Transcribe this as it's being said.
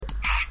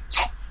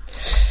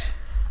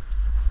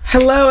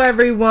Hello,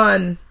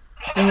 everyone,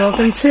 and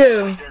welcome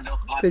to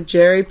the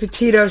Geri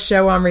Petito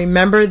Show on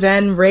Remember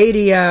Then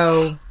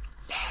Radio.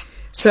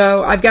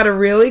 So, I've got a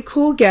really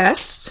cool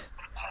guest,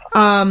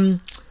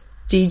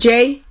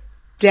 DJ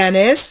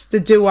Dennis, the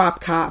Doo-Wop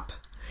Cop.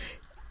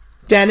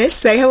 Dennis,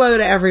 say hello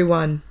to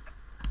everyone.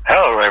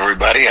 Hello,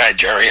 everybody. Hi,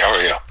 Jerry. How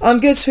are you? I'm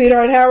good,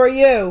 sweetheart. How are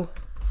you?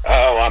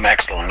 Oh, I'm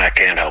excellent. I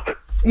can't help it.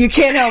 You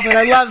can't help it.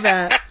 I love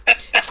that.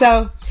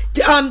 So,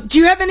 do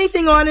you have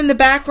anything on in the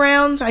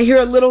background? I hear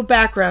a little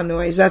background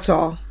noise. That's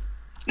all.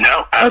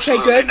 No,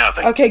 absolutely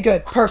nothing. Okay,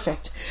 good.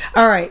 Perfect.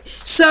 All right.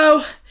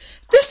 So,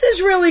 this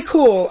is really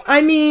cool.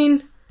 I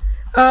mean,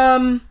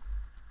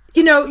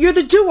 you're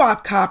the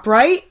Doo-Wop Cop,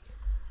 right?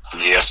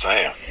 Yes, I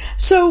am.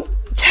 So,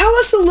 tell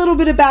us a little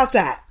bit about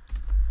that.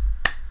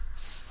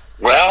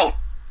 Well,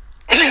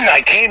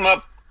 I came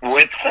up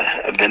with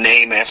the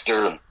name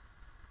after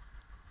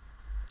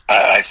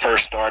I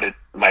first started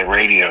my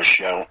radio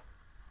show.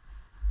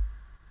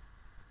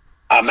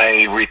 I'm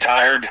a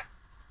retired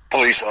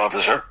police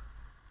officer,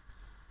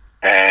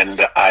 and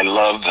I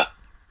love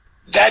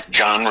that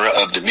genre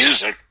of the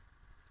music,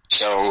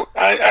 so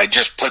I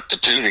just put the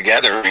two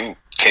together and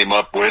came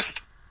up with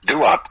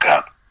Doo-Wop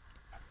Cop.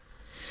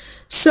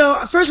 So,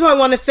 first of all, I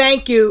want to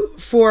thank you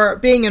for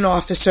being an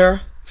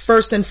officer,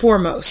 first and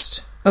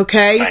foremost.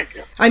 Okay? Thank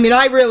you. I mean,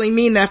 I really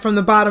mean that from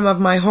the bottom of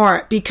my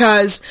heart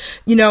because,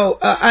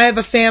 I have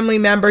a family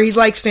member, he's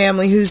like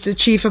family, who's the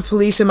chief of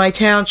police in my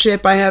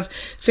township. I have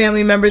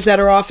family members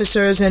that are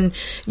officers and,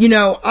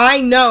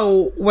 I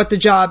know what the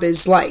job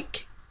is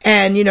like.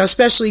 And,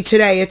 especially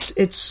today,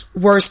 it's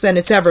worse than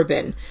it's ever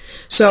been.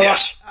 So,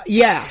 yes.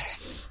 Yeah.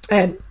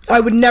 And I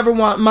would never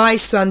want my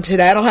son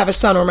today, I don't have a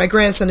son or my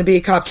grandson to be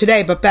a cop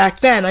today, but back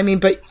then,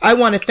 but I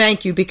want to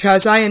thank you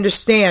because I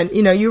understand,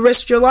 you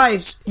risked your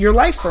life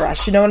for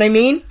us, you know what I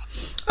mean?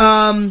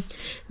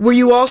 Were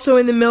you also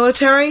in the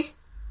military?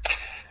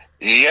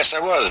 Yes,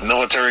 I was.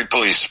 Military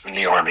police in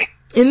the Army.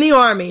 In the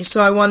Army, so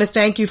I want to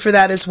thank you for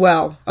that as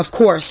well, of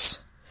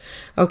course.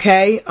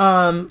 Okay?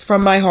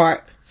 From my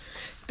heart.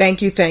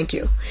 Thank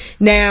you.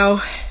 Now,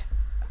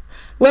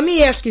 let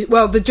me ask you,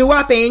 well, the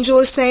Doo-Wop Angel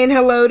is saying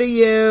hello to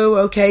you,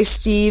 okay,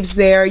 Steve's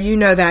there, you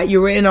know that, you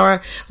were in our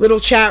little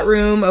chat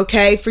room,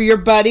 okay, for your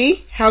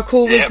buddy, how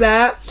cool was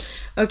that,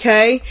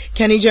 okay,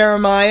 Kenny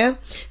Jeremiah,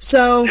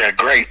 so... Yeah,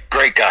 great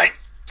guy.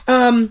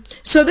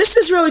 So this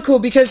is really cool,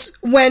 because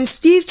when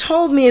Steve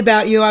told me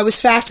about you, I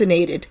was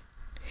fascinated,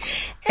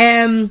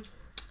 and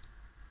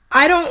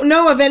I don't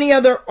know of any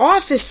other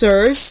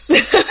officers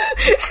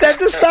that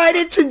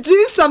decided to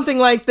do something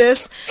like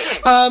this.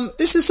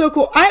 This is so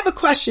cool. I have a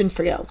question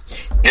for you.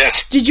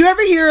 Yes. Did you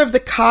ever hear of the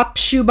cop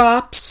shoe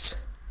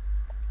bops?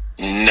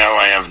 No,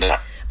 I have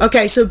not.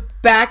 Okay, so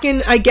back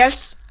in, I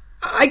guess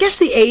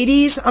the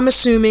 80s, I'm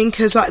assuming,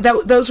 because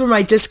those were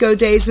my disco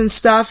days and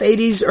stuff,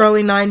 80s,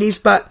 early 90s,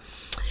 but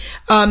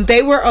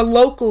they were a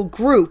local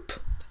group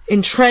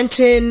in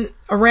Trenton,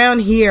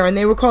 around here, and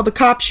they were called the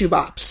Cop Shoe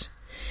Bops.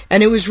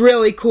 And it was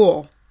really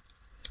cool.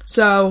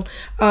 So,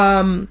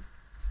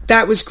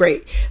 that was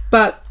great.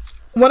 But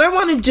what I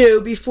want to do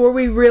before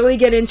we really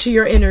get into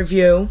your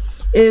interview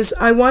is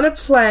I want to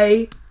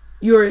play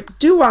your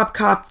Doo-Wop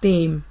Cop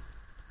theme.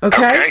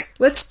 Okay?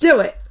 Let's do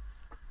it.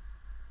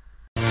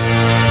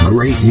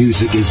 Great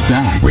music is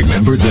back.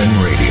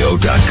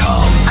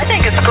 RememberThenRadio.com. I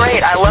think it's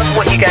great. I love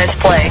what you guys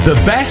play. The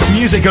best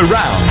music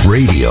around.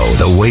 Radio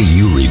the way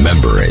you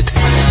remember it.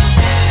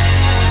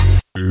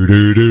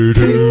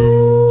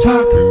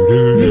 Talk,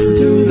 listen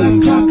to the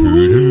clock,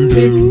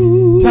 tick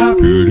tock,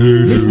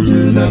 listen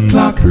to the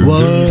clock.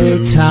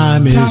 What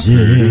time is it?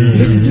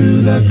 Listen to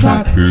the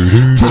clock.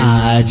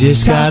 I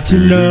just got to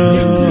know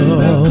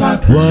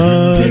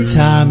what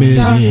time is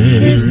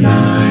it? It's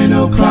 9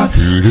 o'clock.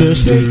 The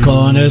Street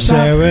Corner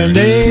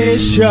Serenade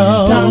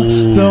Show.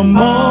 The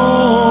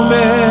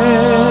moment's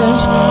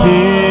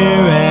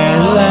here at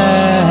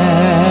last.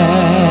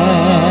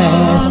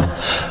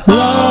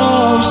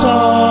 Love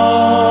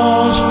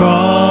songs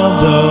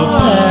from the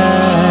past.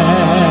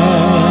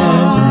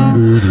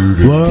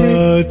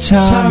 What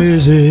time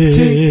is it?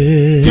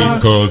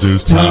 Because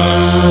it's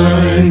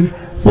time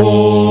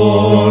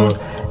for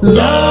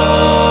love.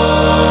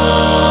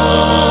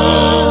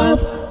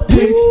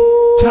 Tick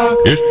tock.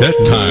 It's that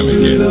time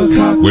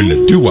again when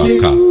the Doo-Wop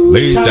Cop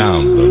lays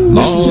down the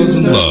laws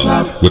of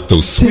love with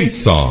those sweet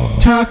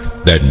songs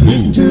that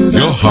move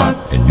your heart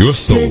and your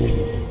soul.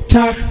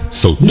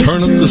 So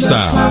turn up the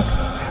sound,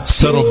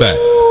 settle back,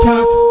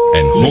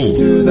 and hold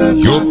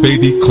your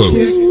baby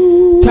close,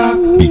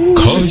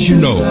 because you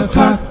know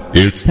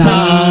it's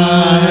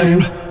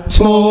time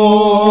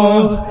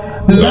for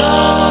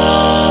love.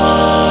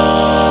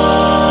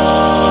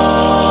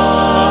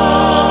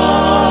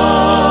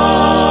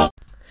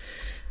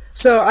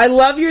 So I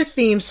love your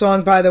theme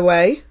song, by the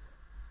way.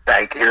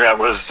 Thank you. That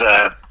was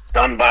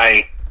done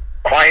by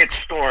Quiet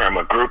Storm,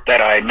 a group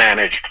that I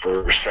managed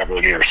for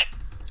several years.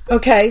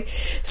 Okay.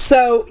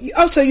 So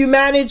you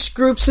manage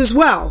groups as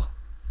well?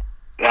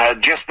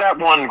 Just that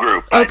one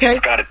group. Okay. I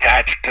just got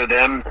attached to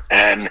them,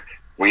 and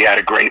we had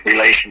a great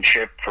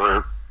relationship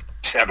for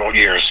several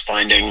years,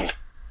 finding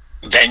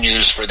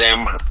venues for them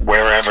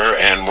wherever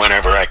and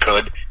whenever I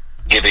could,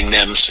 giving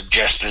them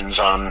suggestions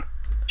on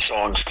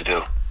songs to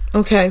do.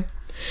 Okay.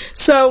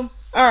 So,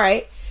 all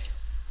right.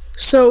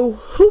 So,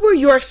 who were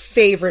your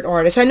favorite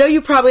artists? I know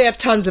you probably have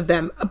tons of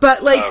them,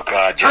 but like, oh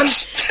God,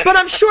 yes. but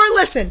I'm sure.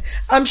 Listen,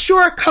 I'm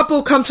sure a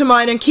couple come to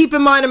mind. And keep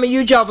in mind, I'm a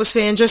huge Elvis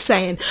fan. Just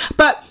saying,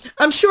 but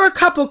I'm sure a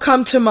couple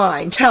come to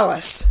mind. Tell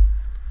us.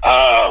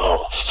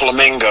 Oh,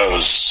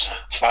 Flamingos,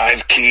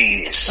 Five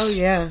Keys. Oh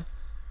yeah.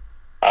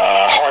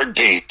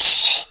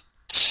 Heartbeats,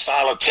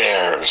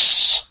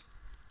 Solitaires,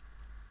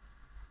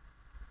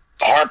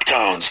 Harp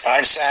Tones,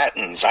 Five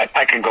Satins. I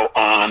can go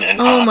on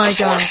and on. My the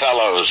Four gosh.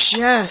 Fellows.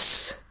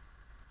 Yes.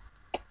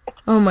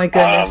 Oh my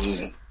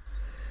goodness.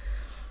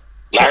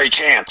 Larry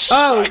Chance.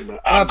 I'm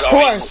of going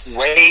course.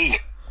 way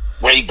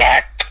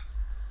back.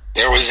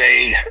 There was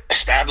a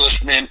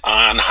establishment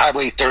on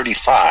Highway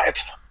 35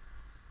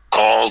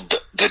 called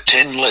the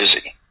Tin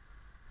Lizzie.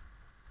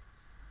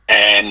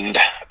 And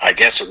I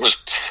guess it was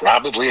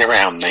probably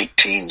around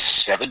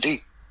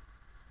 1970.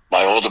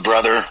 My older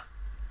brother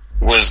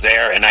was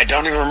there, and I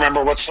don't even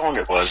remember what song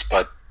it was,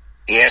 but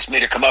he asked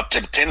me to come up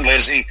to the Tin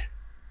Lizzie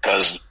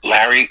because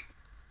Larry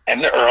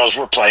and the Earls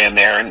were playing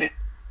there, and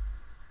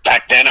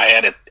back then I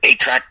had an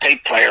 8-track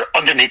tape player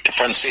underneath the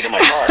front seat of my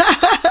car.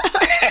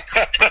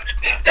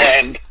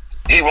 And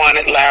he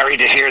wanted Larry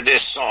to hear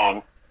this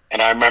song,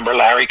 and I remember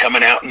Larry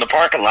coming out in the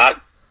parking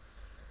lot,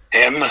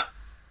 him,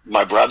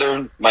 my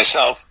brother,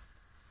 myself,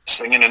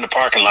 singing in the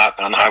parking lot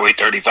on Highway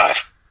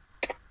 35.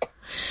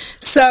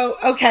 So,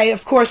 okay,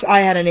 of course I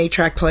had an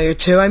 8-track player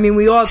too. I mean,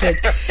 we all did.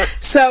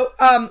 So,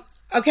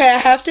 okay, I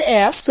have to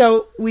ask,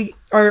 so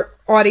our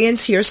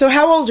audience here, so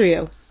how old are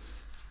you?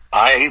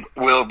 I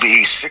will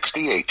be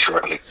 68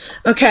 shortly.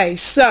 Okay,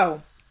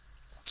 so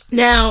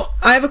now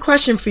I have a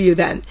question for you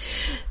then.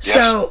 Yes.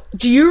 So,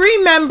 do you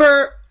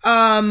remember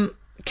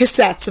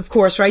cassettes, of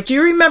course, right? Do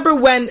you remember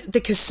when the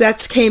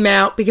cassettes came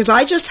out? Because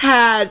I just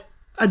had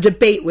a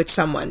debate with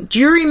someone. Do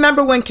you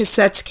remember when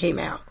cassettes came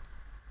out?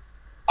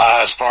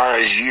 As far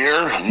as year,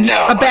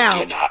 no. I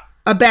do not.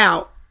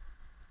 About.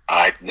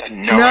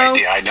 No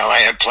idea. I know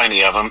I had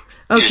plenty of them.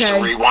 Okay. Used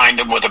to rewind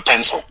them with a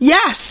pencil.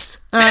 Yes.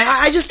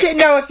 I just didn't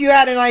know if you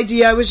had an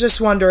idea. I was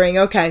just wondering.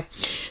 Okay.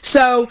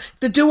 So,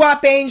 the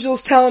Doo-Wop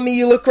Angel's telling me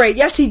you look great.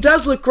 Yes, he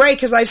does look great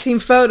because I've seen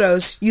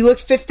photos. You look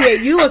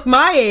 58. You look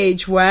my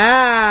age.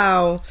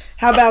 Wow.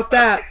 How about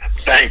that?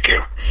 Thank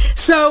you.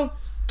 So,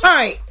 all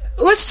right.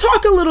 Let's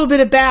talk a little bit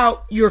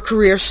about your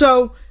career.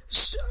 So,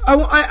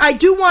 I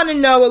do want to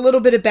know a little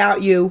bit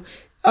about you.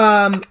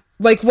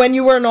 Like when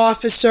you were an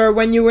officer,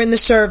 when you were in the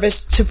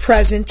service to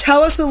present.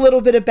 Tell us a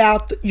little bit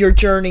about your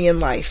journey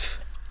in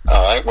life.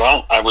 All right.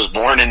 Well, I was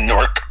born in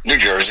Newark, New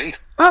Jersey.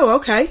 Oh,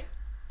 okay.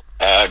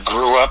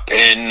 Grew up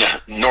in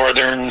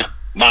northern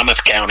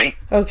Monmouth County.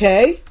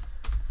 Okay.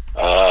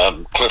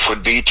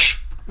 Cliffwood Beach,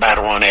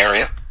 Mattawan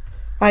area.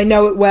 I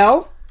know it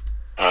well.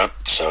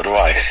 So do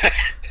I.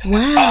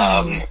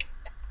 Wow.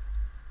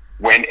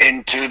 Went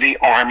into the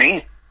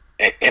Army,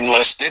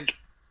 enlisted,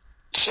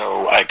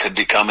 so I could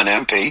become an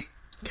MP.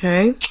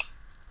 Okay.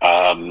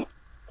 Got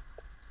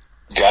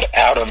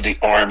out of the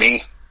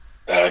Army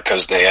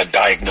because they had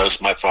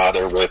diagnosed my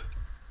father with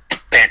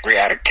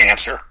pancreatic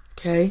cancer.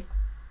 Okay.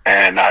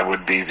 And I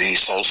would be the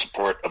sole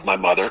support of my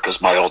mother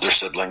because my older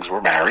siblings were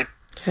married.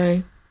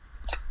 Okay.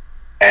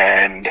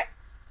 And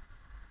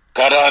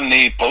got on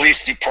the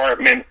police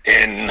department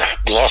in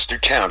Gloucester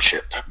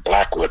Township,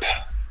 Blackwood,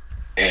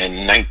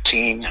 in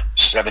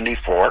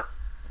 1974.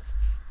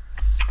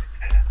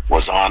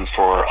 Was on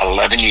for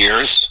 11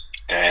 years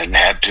and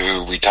had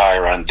to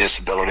retire on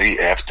disability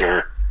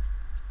after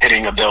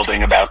hitting a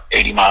building about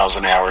 80 miles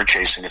an hour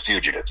chasing a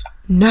fugitive.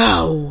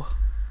 No.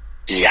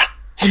 Yeah.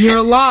 And you're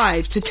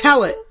alive to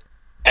tell it.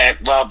 And,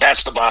 well,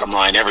 that's the bottom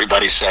line.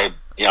 Everybody said,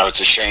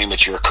 it's a shame,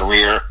 it's your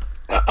career.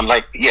 I'm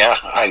like, yeah,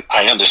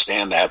 I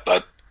understand that,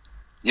 but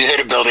you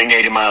hit a building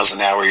 80 miles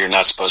an hour, you're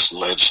not supposed to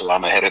live, so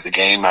I'm ahead of the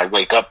game. I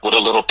wake up with a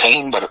little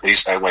pain, but at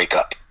least I wake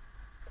up.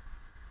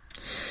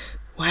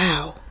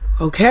 Wow.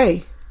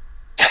 Okay.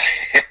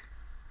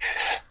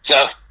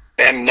 So,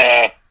 and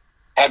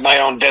had my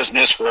own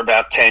business for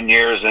about 10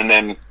 years and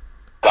then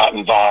got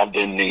involved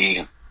in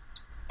the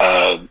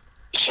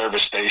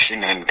service station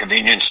and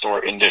convenience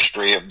store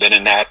industry. I've been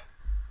in that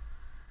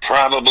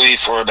probably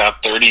for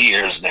about 30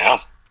 years now.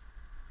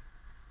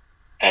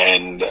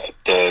 And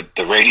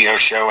the radio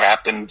show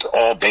happened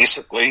all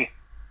basically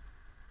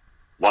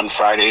one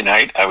Friday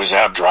night. I was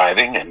out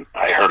driving and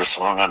I heard a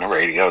song on the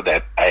radio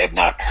that I had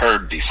not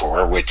heard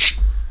before, which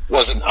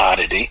was an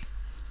oddity.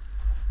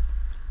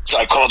 So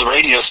I called the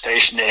radio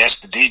station to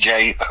ask the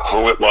DJ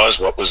who it was,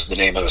 what was the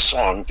name of the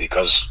song,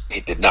 because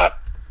he did not,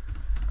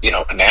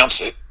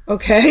 announce it.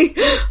 Okay.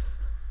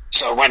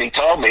 So when he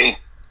told me,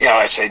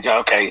 I said,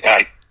 okay,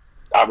 I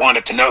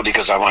wanted to know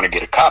because I want to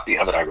get a copy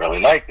of it. I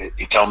really liked it.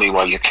 He told me,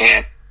 well, you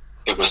can't.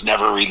 It was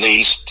never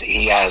released.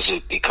 He has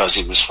it because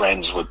he was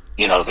friends with,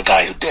 the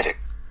guy who did it.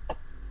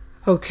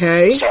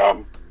 Okay.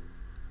 So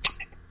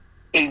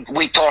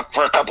we talked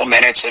for a couple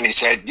minutes, and he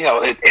said,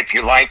 if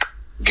you like,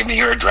 give me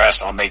your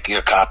address. I'll make you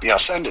a copy. I'll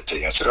send it to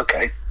you. I said,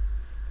 okay.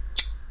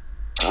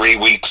 3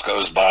 weeks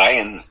goes by,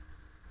 and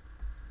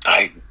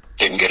I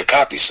didn't get a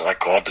copy, so I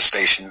called the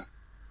station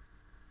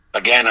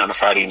again on a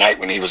Friday night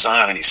when he was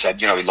on, and he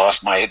said, he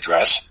lost my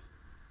address.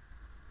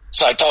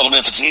 So I told him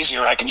if it's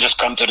easier, I can just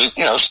come to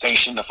the,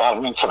 station the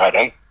following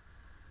Friday.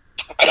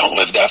 I don't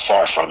live that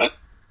far from it,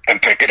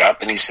 and pick it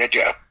up. And he said,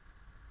 yeah.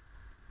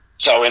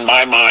 So in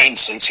my mind,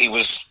 since he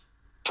was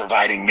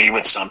providing me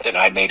with something,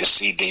 I made a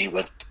CD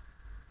with,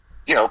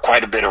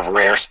 quite a bit of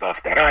rare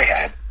stuff that I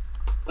had.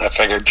 I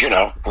figured,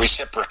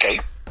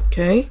 reciprocate.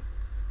 Okay.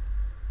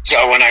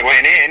 So when I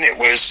went in, it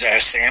was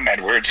Sam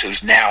Edwards,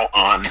 who's now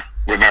on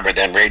Remember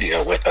Then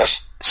Radio with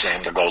us.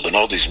 Sam, the Golden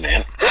Oldies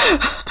man.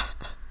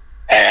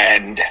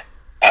 And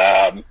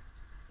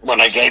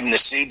when I gave him the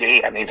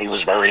CD, he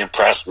was very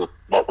impressed with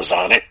what was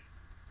on it.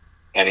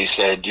 And he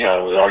said,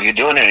 are you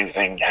doing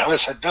anything now? I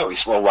said, no. He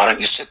said, well, why don't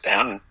you sit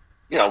down and,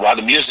 while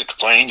the music's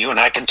playing, you and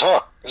I can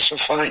talk. I said,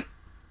 fine.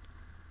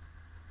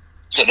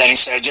 So then he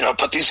said,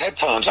 put these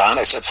headphones on.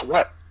 I said, for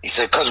what? He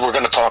said, because we're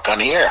going to talk on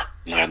the air.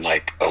 And I'm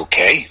like,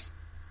 okay.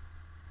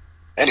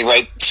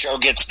 Anyway, show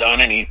gets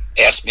done, and he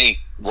asked me,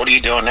 what are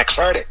you doing next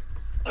Friday?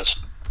 I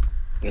said,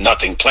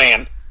 nothing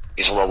planned.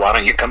 He said, well, why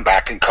don't you come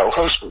back and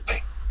co-host with me?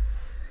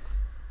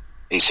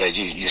 He said,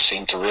 you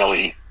seem to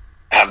really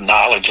have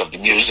knowledge of the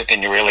music,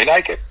 and you really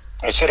like it.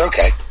 I said,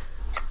 okay.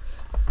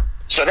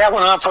 So that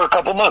went on for a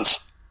couple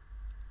months.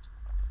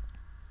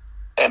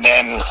 And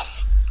then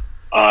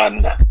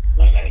on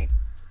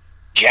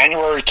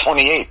January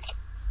 28th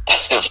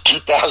of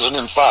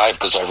 2005,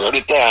 because I wrote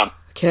it down.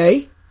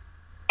 Okay.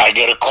 I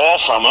get a call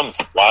from him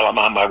while I'm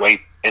on my way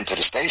into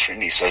the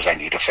station. He says, I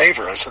need a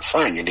favor. I said,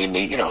 fine. You need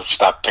me,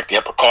 stop, pick you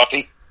up a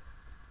coffee?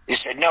 He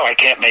said, no, I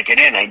can't make it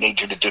in. I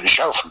need you to do the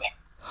show for me.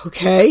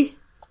 Okay.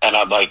 And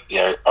I'm like,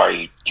 yeah,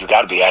 you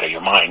got to be out of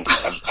your mind.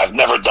 I've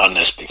never done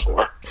this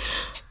before.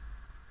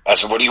 I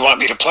said, what do you want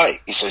me to play?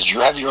 He says,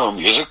 you have your own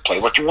music. Play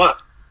what you want.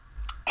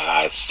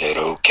 I said,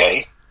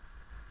 okay.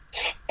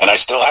 And I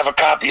still have a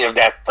copy of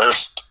that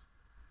first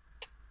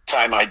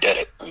time I did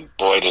it. And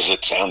boy, does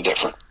it sound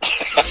different.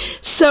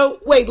 So,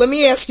 wait, let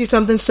me ask you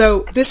something.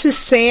 So, this is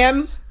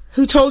Sam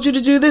who told you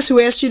to do this, who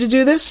asked you to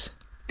do this?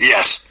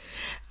 Yes.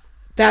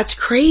 That's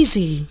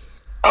crazy.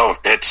 Oh,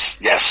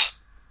 yes.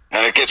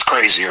 And it gets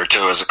crazier,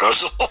 too, as it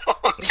goes along.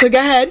 So, go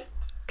ahead.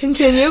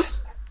 Continue.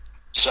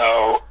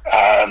 So,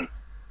 I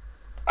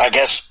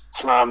guess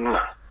from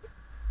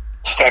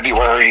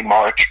February,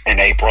 March, and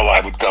April,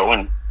 I would go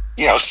and,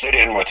 sit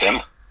in with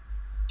him.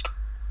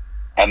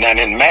 And then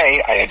in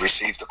May, I had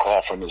received a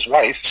call from his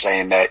wife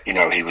saying that,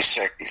 he was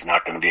sick. He's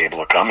not going to be able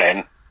to come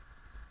in.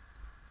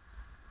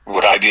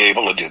 Would I be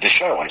able to do the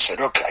show? I said,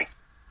 okay.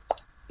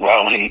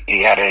 Well,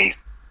 he had a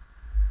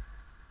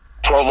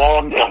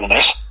prolonged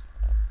illness.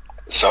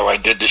 So I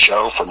did the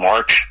show for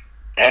March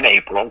and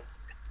April.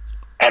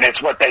 And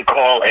it's what they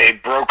call a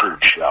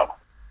brokered show.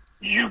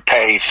 You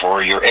pay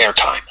for your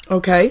airtime.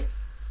 Okay.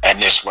 And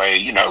this way,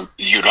 you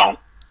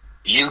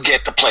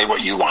get to play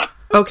what you want.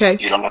 Okay.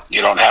 You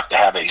don't have to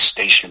have a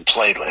station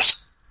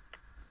playlist.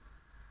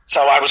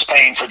 So I was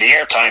paying for the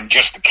airtime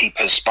just to keep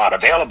his spot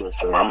available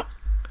for him.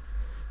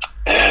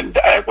 And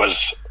it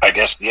was, I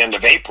guess, the end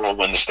of April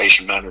when the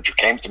station manager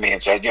came to me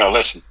and said,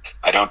 listen,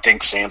 I don't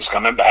think Sam's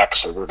coming back,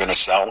 so we're going to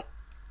sell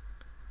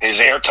his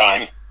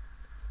airtime.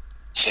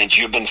 Since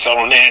you've been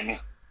filling in,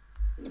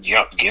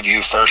 give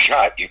you first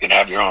shot. You can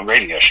have your own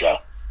radio show.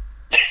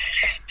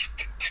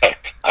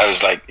 I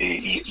was like,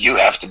 you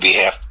have to be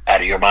half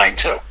out of your mind,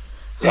 too.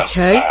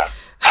 Okay.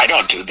 I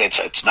don't do that.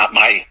 It's not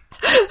my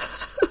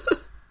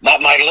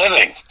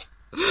living.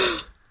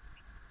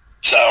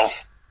 So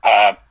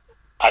I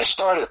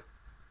started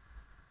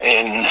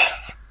in,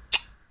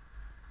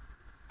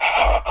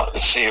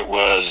 let's see, it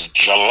was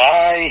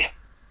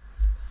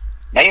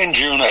May and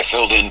June I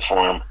filled in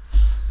for him.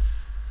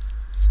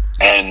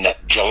 And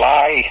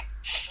July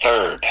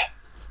 3rd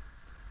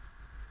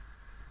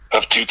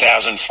of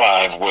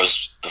 2005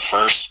 was the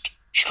first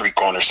Street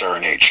Corner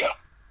Serenade show.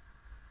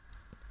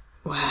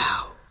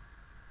 Wow.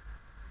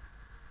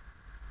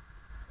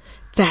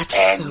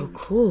 That's so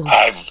cool.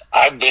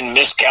 I've been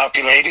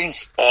miscalculating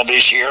all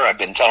this year. I've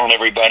been telling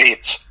everybody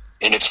it's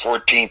in its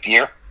 14th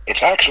year.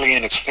 It's actually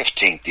in its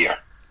 15th year.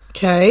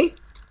 Okay.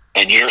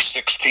 And year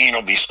 16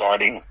 will be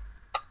starting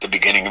the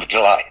beginning of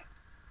July.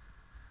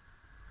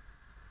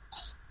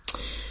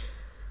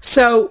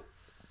 So,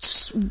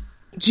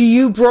 do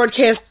you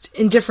broadcast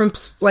in different,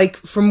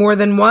 for more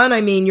than one?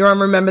 I mean, you're on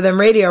Remember Then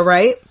Radio,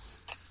 right?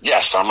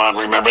 Yes, I'm on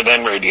Remember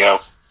Then Radio.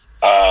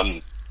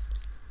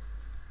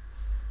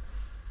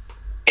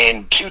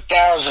 In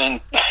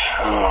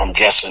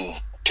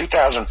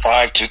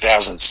 2005,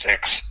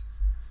 2006,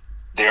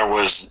 there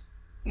was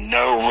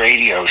no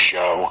radio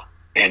show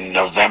in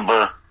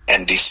November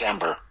and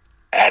December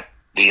at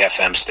the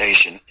FM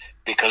station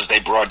because they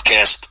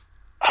broadcast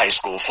high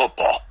school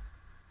football.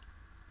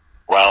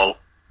 Well,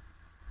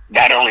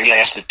 that only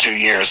lasted 2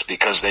 years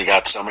because they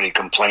got so many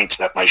complaints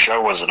that my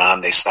show wasn't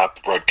on. They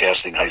stopped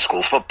broadcasting high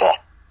school football.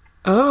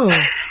 Oh.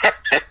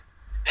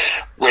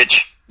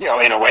 Which, you know,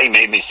 in a way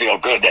made me feel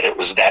good that it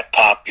was that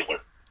popular.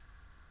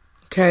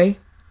 Okay.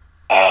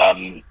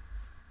 I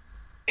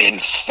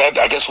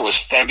guess it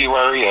was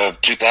February of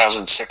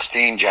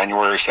 2016,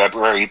 January,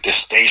 February, the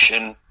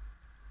station,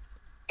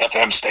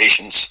 FM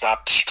station,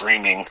 stopped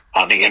streaming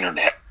on the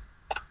internet.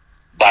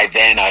 By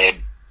then, I had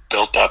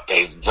built up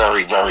a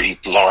very, very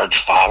large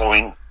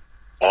following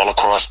all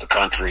across the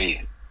country,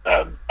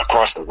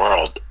 across the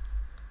world.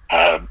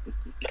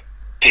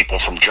 People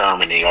from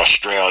Germany,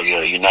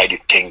 Australia,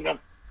 United Kingdom.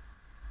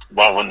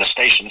 Well, when the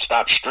station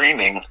stopped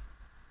streaming,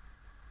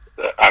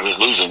 I was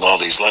losing all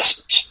these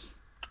listeners.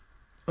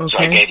 Okay. So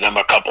I gave them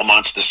a couple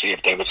months to see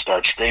if they would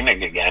start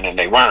streaming again, and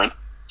they weren't.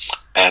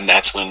 And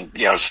that's when,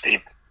 you know,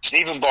 Steve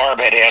and Barb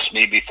had asked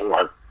me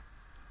before,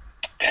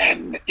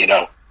 and, you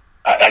know,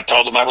 I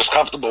told them I was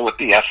comfortable with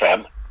the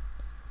FM.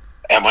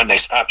 And when they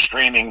stopped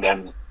streaming,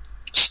 then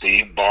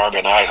Steve, Barb,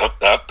 and I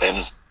hooked up,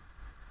 and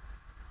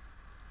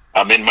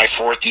I'm in my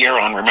 4th year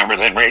on Remember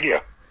Then Radio.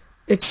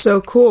 It's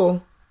so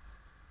cool.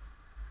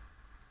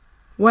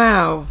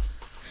 Wow.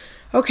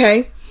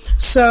 Okay.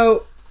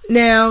 So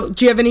now,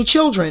 do you have any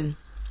children?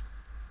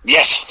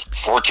 Yes,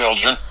 4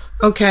 children.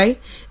 Okay.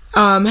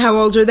 How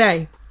old are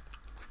they?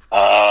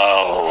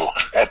 Oh,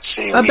 let's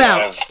see. About.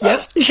 We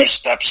have Yep. 2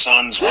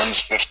 stepsons.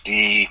 One's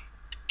 52.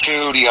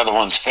 The other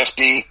one's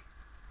 50.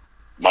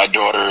 My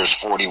daughter is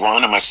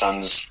 41, and my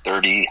son's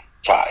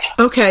 35.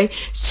 Okay.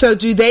 So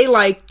do they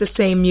like the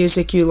same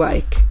music you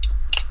like?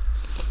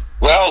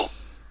 Well,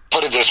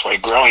 put it this way.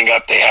 Growing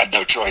up, they had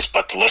no choice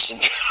but to listen.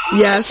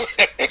 Yes.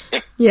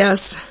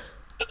 Yes.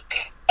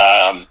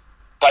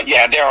 But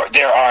yeah,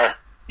 there are,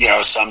 you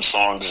know, some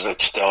songs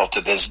that still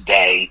to this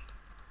day,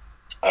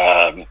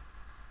 I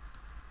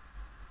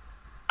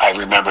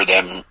remember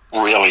them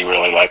really,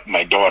 really, like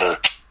my daughter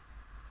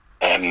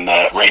and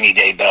Rainy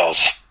Day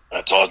Bells.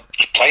 That's all.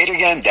 Play it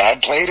again,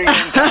 Dad. Play it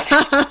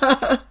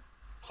again.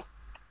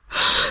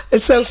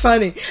 It's so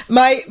funny.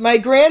 My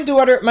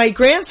granddaughter, my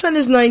grandson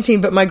is 19,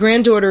 but my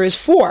granddaughter is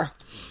 4.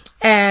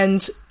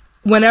 And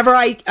whenever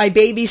I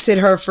babysit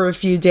her for a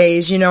few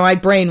days, you know, I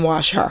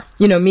brainwash her.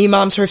 You know, me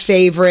mom's her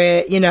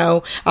favorite, you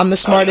know, I'm the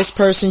smartest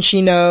person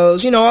she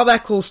knows, you know, all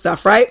that cool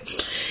stuff, right?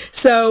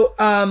 So,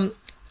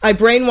 I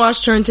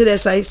brainwashed her into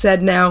this. I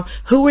said, now,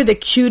 who are the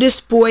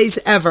cutest boys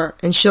ever?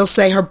 And she'll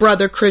say her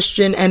brother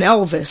Christian and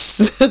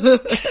Elvis.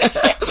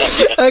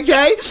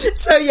 Okay?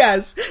 So,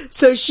 yes.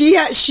 So she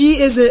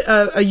is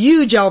a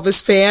huge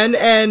Elvis fan,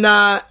 and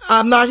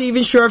I'm not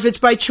even sure if it's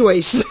by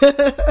choice.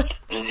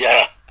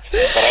 Yeah.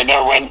 But I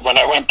know when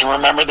I went to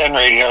Remember Then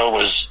Radio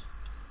was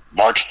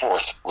March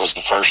 4th was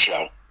the first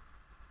show.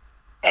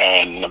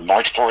 And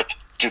March 4th,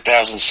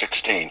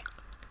 2016.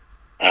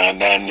 And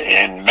then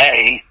in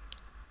May,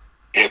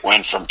 it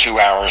went from 2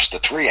 hours to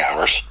 3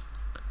 hours.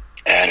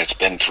 And it's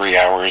been 3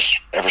 hours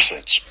ever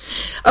since.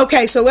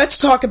 Okay, so let's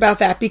talk about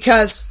that,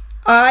 because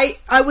I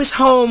was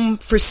home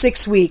for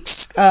 6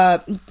 weeks.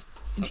 I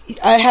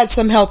had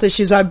some health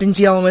issues I've been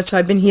dealing with, so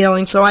I've been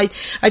healing. So I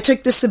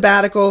took the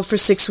sabbatical for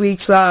 6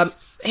 weeks,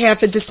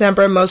 half of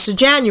December, most of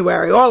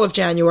January, all of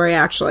January,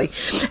 actually.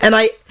 And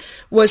I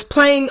was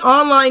playing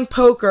online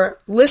poker,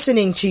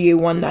 listening to you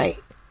one night.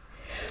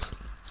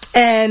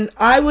 And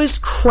I was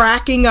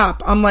cracking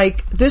up. I'm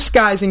like, this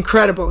guy's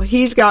incredible.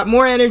 He's got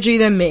more energy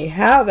than me.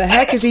 How the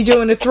heck is he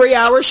doing a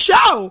 3-hour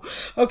show?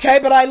 Okay,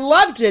 but I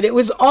loved it. It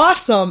was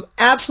awesome.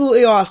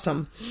 Absolutely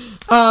awesome.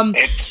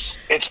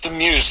 It's the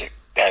music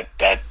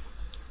that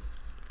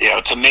you know,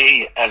 to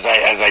me, as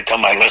I tell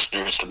my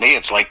listeners, to me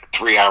it's like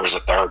 3 hours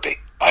of therapy.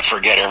 I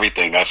forget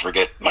everything. I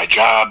forget my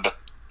job,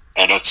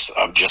 and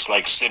I'm just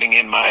like sitting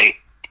in my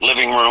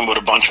living room with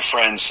a bunch of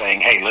friends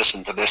saying, hey,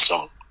 listen to this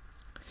song.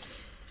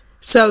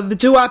 So the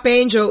Doo-Wop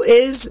Angel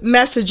is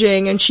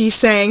messaging, and she's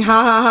saying, ha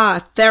ha ha,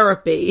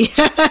 therapy.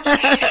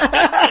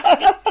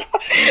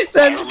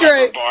 That's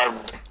great.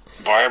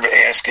 Barb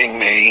asking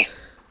me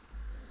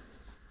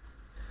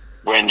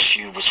when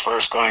she was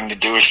first going to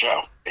do a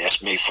show,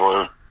 asked me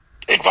for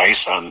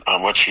advice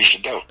on what she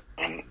should do.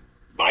 And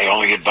my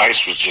only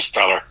advice was just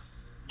tell her,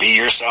 be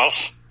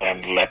yourself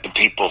and let the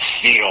people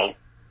feel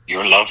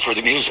your love for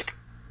the music.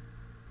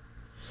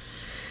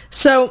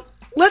 So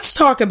let's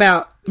talk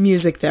about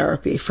music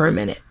therapy for a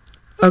minute,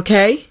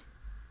 okay?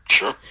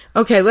 Sure.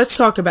 Okay, let's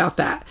talk about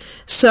that.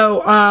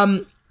 So,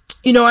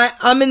 you know,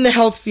 I'm in the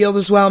health field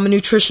as well. I'm a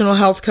nutritional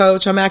health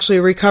coach. I'm actually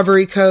a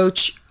recovery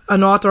coach,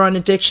 an author on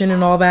addiction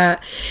and all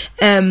that.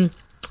 And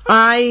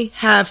I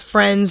have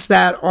friends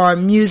that are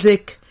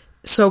music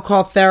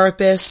so-called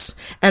therapists,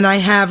 and I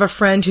have a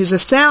friend who's a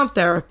sound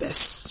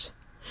therapist.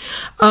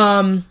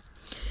 When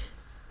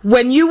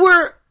you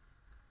were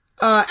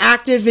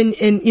active in,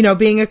 you know,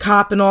 being a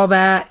cop and all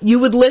that, you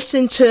would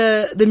listen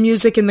to the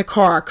music in the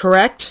car,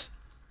 correct?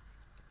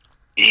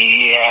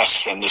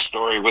 Yes, and the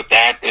story with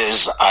that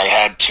is I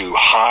had to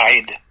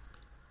hide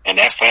an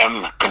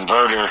FM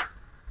converter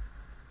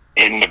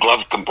in the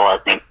glove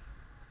compartment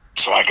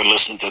so I could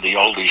listen to the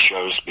oldie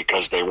shows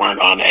because they weren't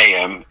on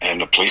AM,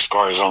 and the police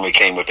cars only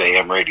came with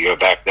AM radio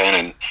back then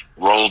and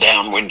roll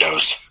down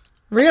windows.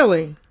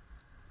 Really?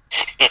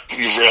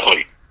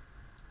 Really.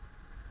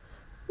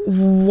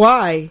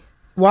 Why?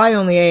 Why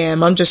only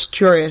AM? I'm just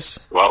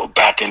curious. Well,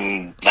 back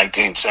in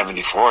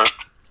 1974,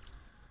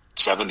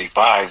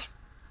 75,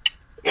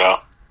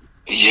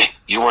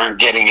 you weren't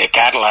getting a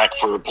Cadillac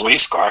for a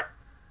police car.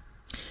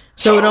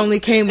 So it only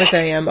came with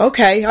AM.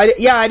 Okay.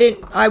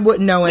 I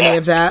wouldn't know any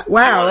of that.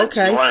 Wow,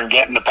 okay. You weren't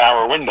getting the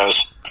power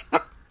windows.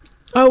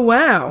 Oh,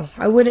 wow.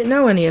 I wouldn't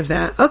know any of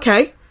that.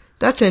 Okay.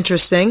 That's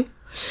interesting.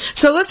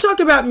 So let's talk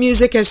about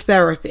music as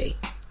therapy.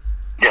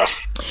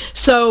 Yes.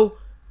 So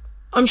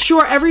I'm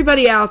sure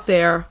everybody out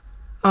there,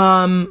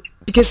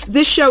 because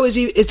this show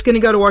it's going to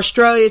go to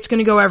Australia, it's going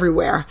to go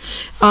everywhere.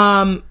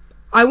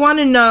 I want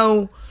to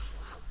know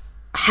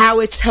how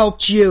it's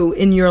helped you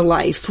in your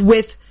life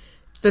with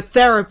the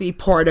therapy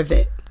part of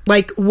it.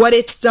 Like what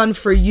it's done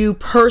for you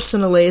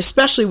personally,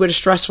 especially with a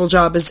stressful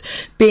job as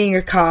being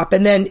a cop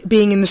and then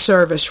being in the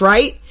service,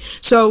 right?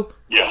 So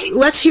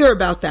let's hear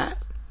about that.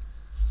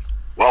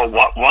 Well,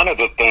 one of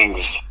the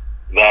things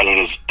that it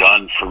has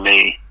done for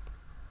me,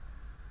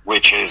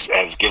 which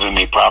has given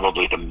me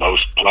probably the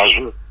most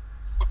pleasure,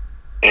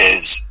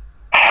 is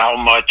how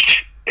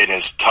much it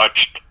has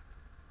touched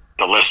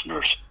the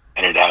listeners,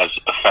 and it has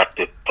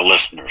affected the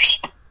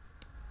listeners.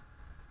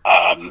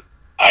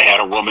 I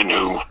had a woman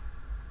who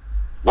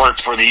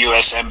worked for the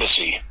U.S.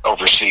 Embassy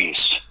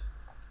overseas,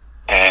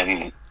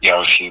 and,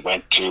 she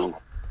went to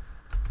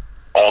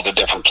all the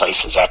different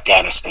places,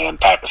 Afghanistan,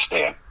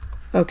 Pakistan.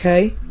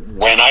 Okay.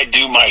 When I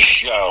do my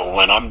show,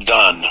 when I'm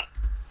done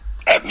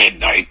at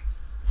midnight,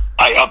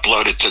 I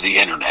upload it to the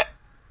internet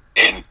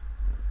in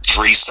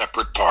 3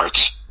 separate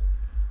parts,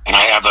 and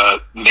I have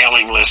a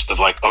mailing list of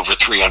like over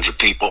 300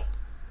 people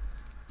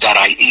that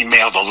I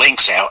email the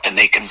links out, and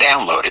they can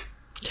download it.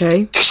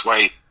 Okay. This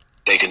way,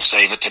 they can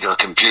save it to their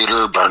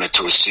computer, burn it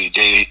to a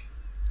CD,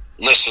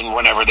 listen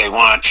whenever they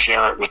want,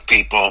 share it with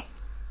people.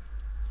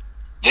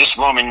 This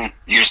woman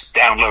used to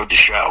download the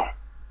show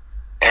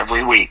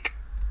every week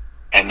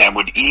and then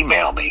would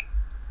email me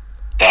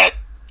that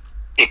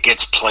it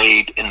gets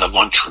played in the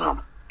lunchroom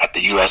at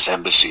the U.S.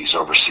 embassies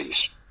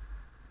overseas.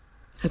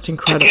 That's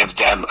incredible. To give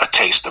them a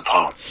taste of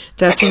home.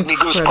 That's incredible. That gave me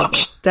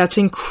goosebumps. That's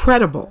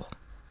incredible.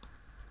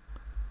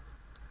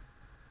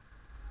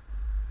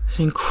 It's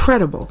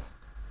incredible.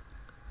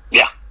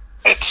 Yeah,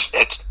 it's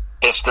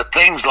the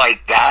things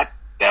like that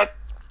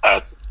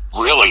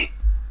really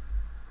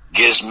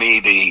gives me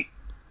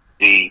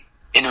the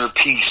inner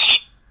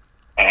peace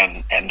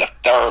and the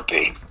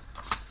therapy.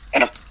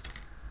 And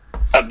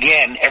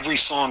again, every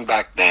song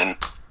back then,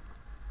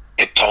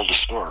 it told a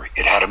story.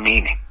 It had a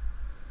meaning.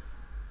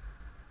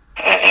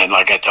 And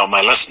like I tell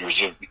my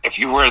listeners, if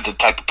you were the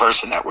type of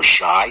person that was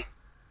shy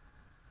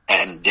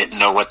and didn't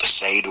know what to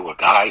say to a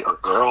guy or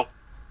girl,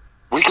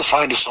 we could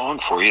find a song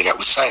for you that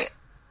would say it.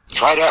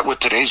 Try that with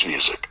today's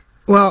music.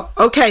 Well,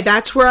 okay,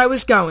 that's where I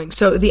was going.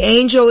 So the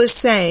angel is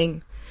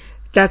saying,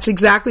 that's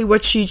exactly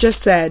what she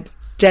just said.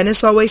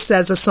 Dennis always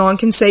says a song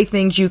can say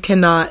things you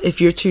cannot if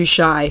you're too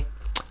shy.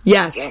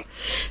 Yes. Yeah.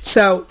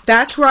 So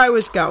that's where I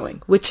was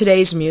going with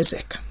today's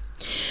music.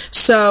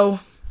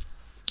 So,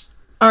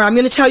 all right, I'm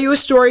going to tell you a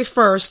story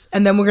first,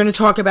 and then we're going to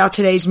talk about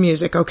today's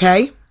music,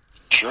 okay?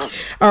 Sure.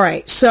 All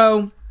right,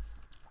 so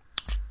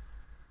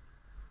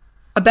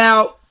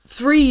about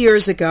 3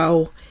 years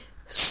ago,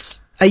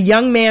 a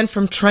young man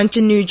from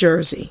Trenton, New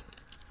Jersey,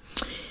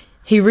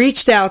 he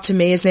reached out to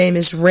me. His name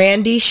is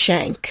Randy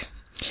Shank.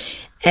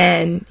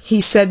 And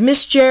he said,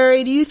 Miss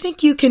Geri, do you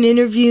think you can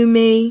interview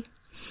me?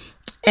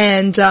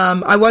 And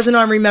I wasn't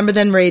on Remember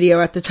Then Radio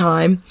at the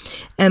time.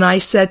 And I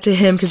said to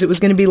him, because it was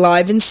going to be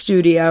live in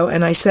studio,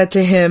 and I said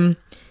to him,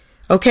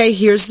 okay,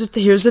 here's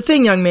the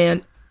thing, young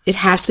man. It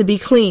has to be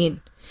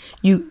clean.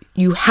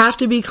 You have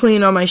to be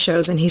clean on my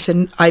shows. And he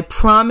said, I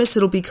promise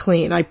it'll be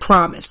clean. I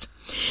promise.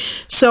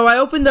 So I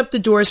opened up the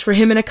doors for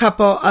him and a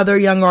couple other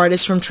young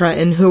artists from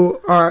Trenton who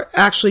are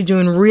actually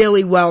doing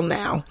really well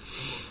now.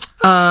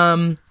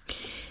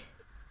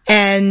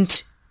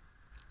 And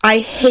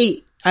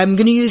I'm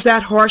going to use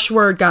that harsh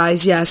word,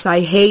 guys. Yes,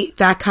 I hate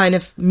that kind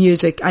of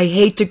music. I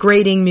hate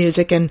degrading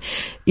music and,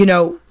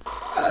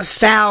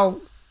 foul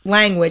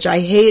language. I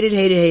hate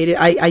it.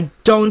 I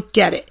don't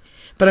get it.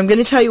 But I'm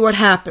going to tell you what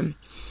happened.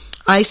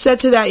 I said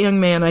to that young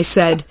man, I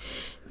said,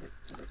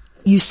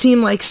 you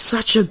seem like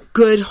such a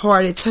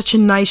good-hearted, such a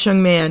nice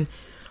young man.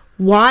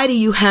 Why do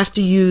you have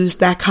to use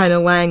that kind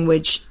of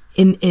language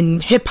in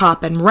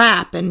hip-hop and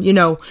rap? And,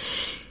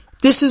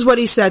 this is what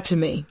he said to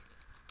me.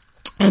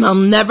 And I'll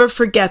never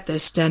forget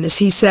this, Dennis.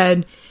 He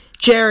said,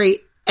 Geri,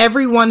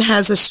 everyone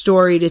has a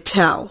story to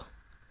tell.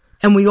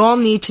 And we all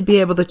need to be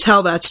able to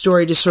tell that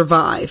story to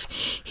survive.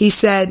 He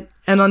said,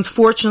 and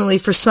unfortunately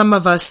for some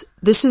of us,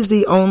 this is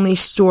the only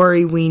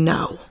story we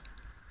know.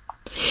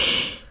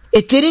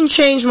 It didn't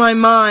change my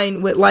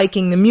mind with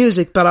liking the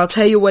music, but I'll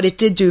tell you what it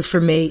did do for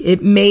me.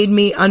 It made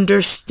me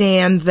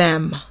understand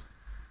them.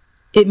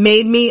 It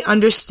made me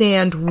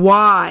understand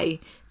why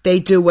they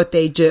do what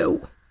they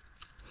do.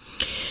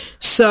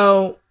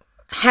 So,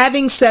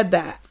 having said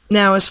that,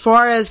 now as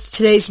far as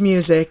today's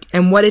music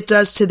and what it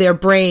does to their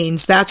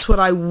brains, that's what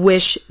I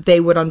wish they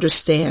would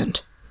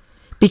understand.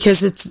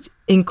 Because it's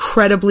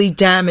incredibly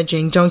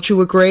damaging. Don't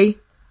you agree?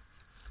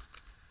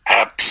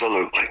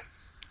 Absolutely.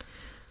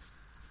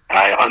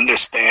 I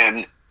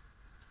understand.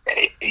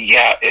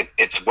 Yeah,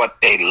 it's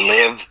what they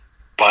live,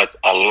 but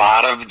a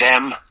lot of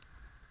them,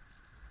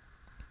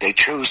 they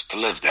choose to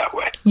live that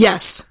way.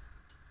 Yes.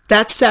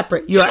 That's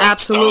separate. You're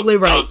absolutely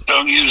right.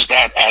 Don't use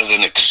that as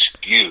an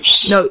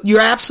excuse. No,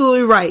 you're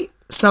absolutely right.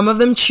 Some of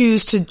them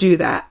choose to do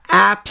that.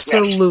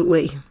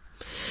 Absolutely.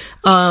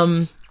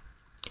 Yes.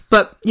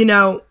 But, you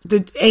know,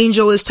 the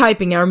angel is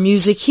typing, our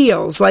music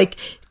heals. Like,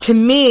 to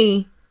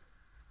me,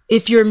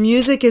 if your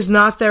music is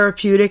not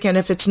therapeutic and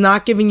if it's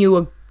not giving you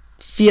a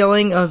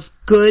feeling of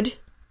good,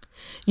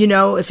 you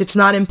know, if it's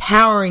not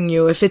empowering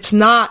you, if it's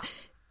not,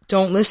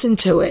 don't listen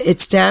to it.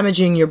 It's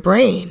damaging your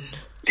brain.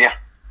 Yeah.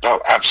 No,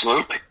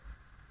 absolutely.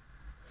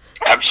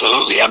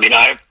 Absolutely. I mean,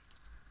 I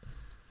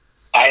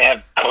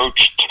have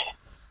coached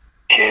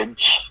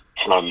kids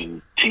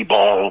from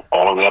T-ball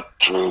all the way up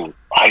through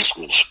high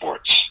school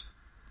sports.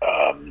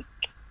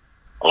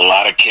 A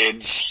lot of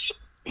kids,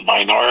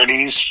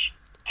 minorities,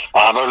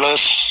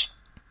 fatherless,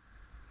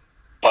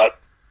 but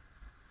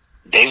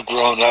they've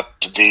grown up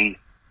to be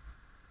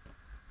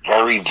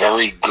very,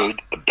 very good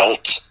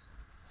adults.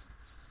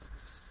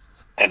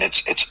 And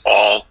it's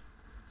all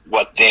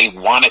what they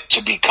wanted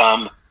to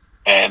become,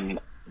 and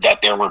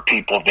that there were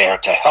people there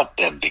to help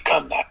them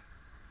become that.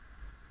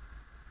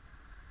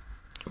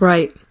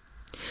 Right.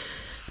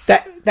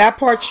 That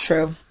part's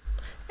true.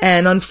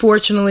 And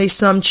unfortunately,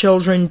 some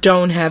children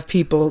don't have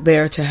people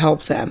there to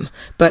help them.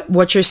 But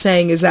what you're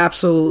saying is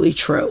absolutely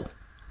true.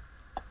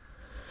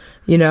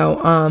 You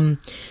know,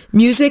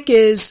 music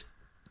is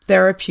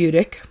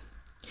therapeutic.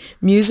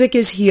 Music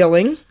is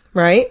healing,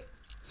 right?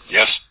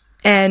 Yes.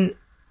 And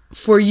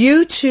for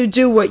you to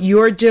do what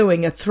you're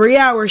doing, a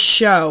 3-hour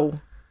show,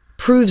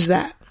 proves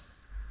that.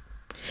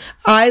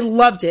 I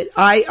loved it.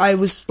 I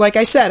was, like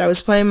I said, I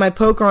was playing my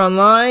poker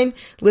online,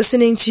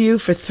 listening to you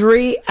for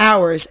 3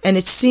 hours, and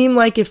it seemed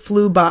like it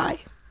flew by.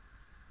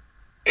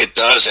 It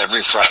does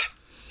every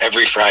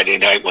Friday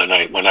night when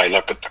I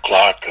look at the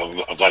clock.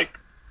 I'm like,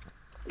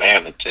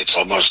 man, it's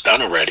almost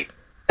done already.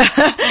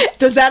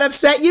 Does that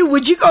upset you?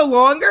 Would you go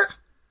longer?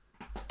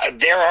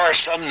 There are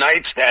some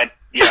nights that,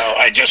 you know,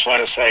 I just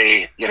want to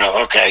say, you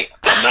know, okay,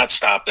 I'm not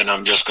stopping.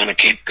 I'm just going to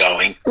keep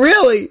going.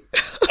 Really?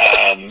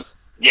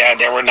 Yeah,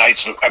 there were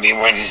nights, I mean,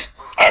 when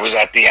I was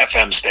at the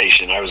FM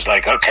station, I was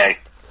like, okay,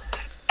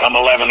 come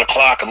 11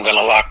 o'clock, I'm going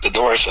to lock the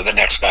door so the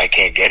next guy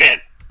can't get in.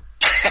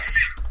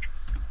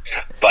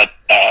 But,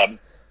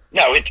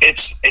 no,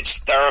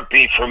 it's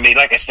therapy for me.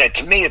 Like I said,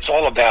 to me, it's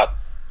all about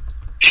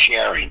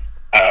sharing.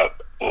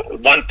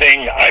 One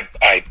thing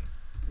I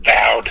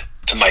vowed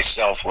to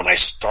myself when I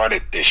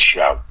started this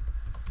show,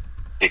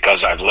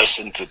 because I've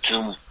listened to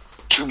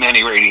too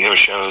many radio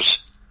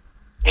shows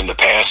in the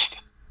past,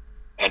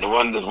 and the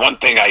one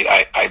thing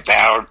I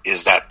vowed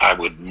is that I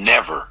would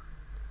never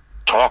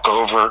talk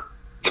over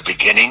the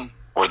beginning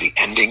or the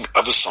ending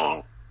of a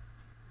song.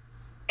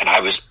 And I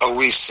was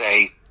always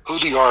say who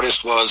the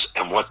artist was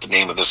and what the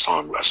name of the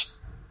song was.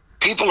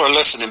 People are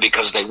listening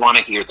because they want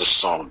to hear the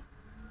song,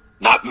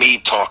 not me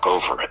talk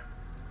over it.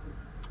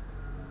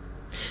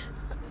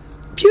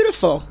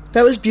 Beautiful.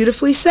 That was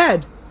beautifully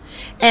said.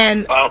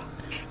 And well,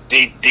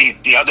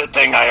 the other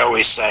thing I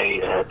always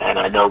say, and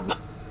I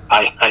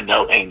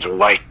know Angel,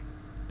 like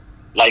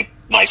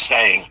my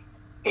saying,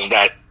 is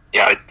that,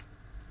 yeah,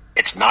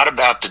 it's not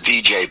about the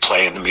DJ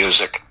playing the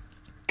music.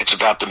 It's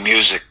about the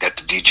music that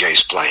the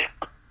DJ's playing.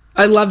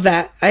 I love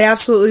that. I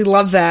absolutely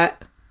love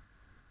that.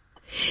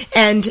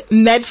 And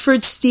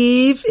Medford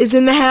Steve is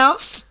in the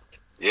house?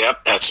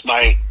 Yep, that's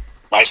my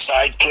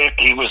sidekick.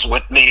 He was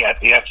with me at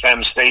the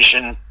FM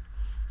station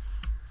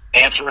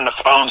answering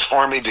the phones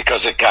for me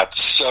because it got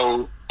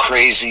so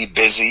crazy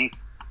busy.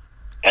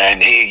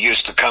 And he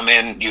used to come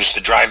in, used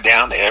to drive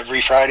down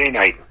every Friday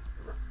night,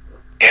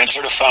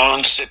 answer the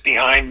phone, sit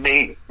behind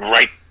me,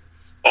 write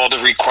all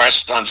the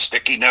requests on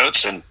sticky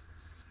notes and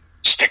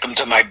stick them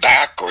to my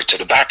back or to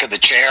the back of the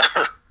chair.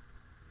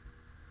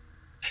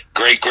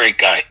 Great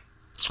guy.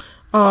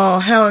 Oh,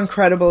 how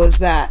incredible is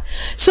that?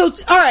 So,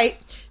 all right.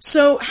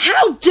 So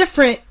how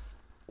different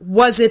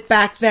was it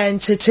back then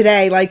to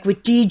today, like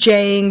with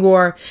DJing,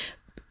 or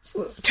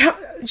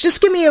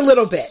just give me a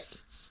little bit.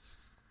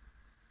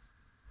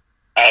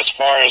 As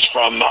far as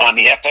from on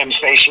the FM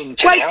station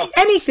to like now?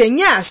 Anything,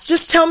 yes.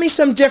 Just tell me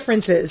some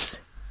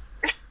differences.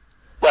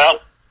 Well,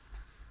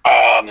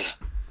 on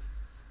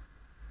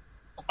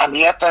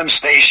the FM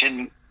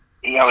station,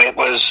 you know, it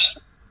was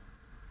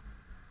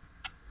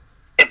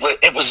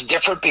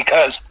different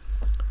because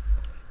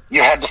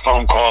you had the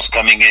phone calls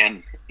coming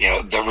in, you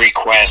know, the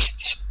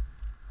requests.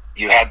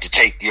 You had to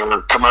take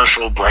your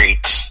commercial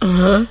breaks,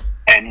 and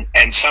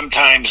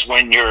sometimes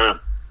when you're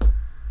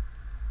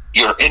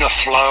in a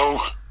flow,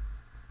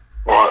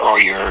 or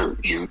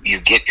you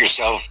get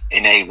yourself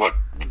in a what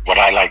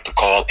I like to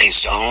call a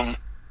zone,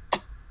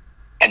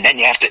 and then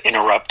you have to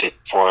interrupt it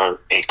for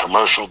a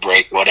commercial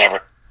break,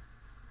 whatever.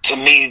 To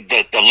me,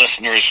 the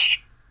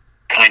listeners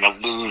kind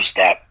of lose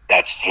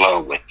that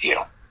flow with you.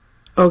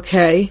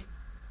 Okay.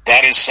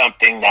 That is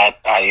something that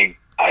I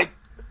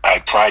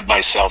pride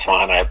myself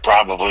on. I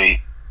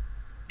probably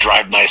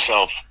drive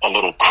myself a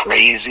little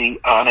crazy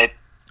on it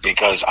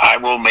because I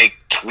will make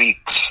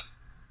tweaks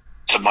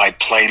to my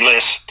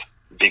playlist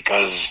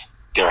because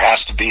there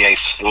has to be a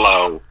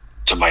flow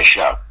to my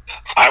show.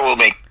 I will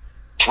make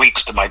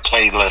tweaks to my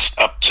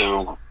playlist up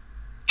to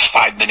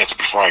 5 minutes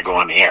before I go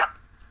on the air.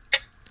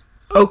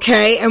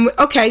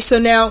 Okay, so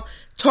now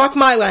talk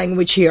my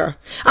language here.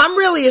 I'm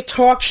really a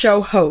talk show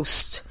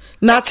host,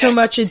 not so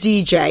much a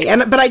DJ,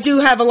 but I do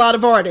have a lot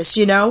of artists,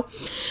 you know.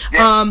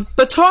 Yeah.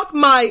 But talk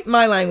my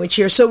language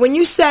here. So when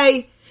you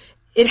say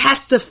it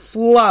has to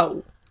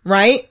flow,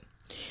 right?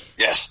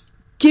 Yes.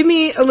 Give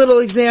me a little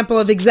example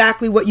of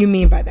exactly what you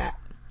mean by that.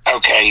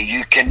 Okay,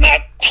 you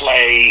cannot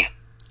play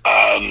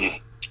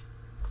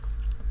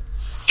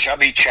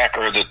Chubby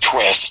Checker, the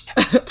twist,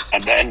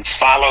 and then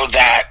follow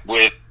that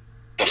with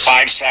the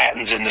Five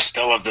Satins in the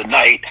Still of the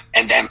Night,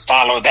 and then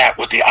follow that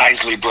with the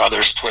Isley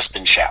Brothers Twist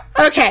and Shout.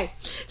 Okay,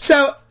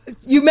 so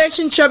you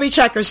mentioned Chubby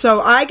Checker.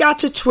 So I got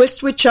to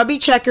twist with Chubby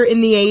Checker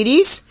in the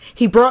 80s.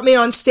 He brought me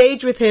on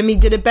stage with him. He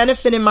did a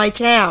benefit in my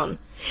town.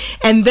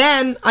 And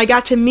then I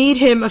got to meet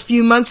him a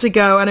few months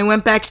ago, and I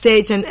went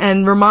backstage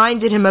and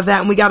reminded him of that,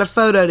 and we got a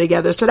photo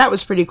together. So that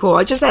was pretty cool.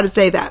 I just had to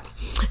say that.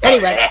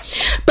 Anyway,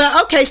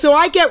 but okay, so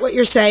I get what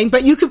you're saying,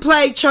 but you could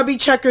play Chubby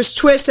Checker's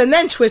Twist and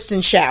then Twist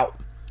and Shout.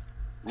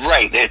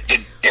 Right.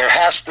 There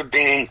has to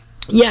be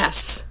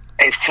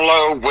a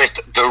flow with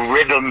the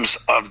rhythms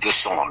of the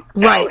song.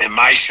 Right. Now, in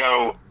my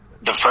show,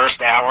 the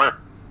first hour,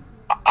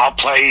 I'll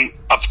play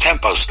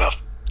up-tempo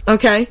stuff.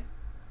 Okay.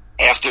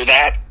 After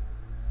that,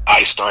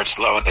 I start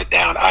slowing it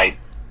down.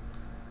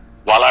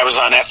 While I was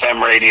on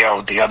FM radio,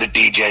 the other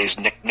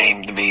DJs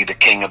nicknamed me the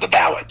King of the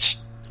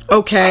Ballads.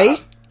 Okay.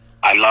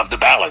 I love the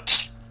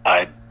ballads.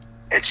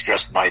 It's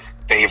just my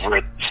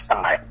favorite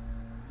style.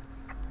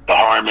 The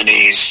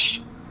harmonies,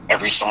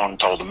 every song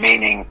told a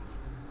meaning.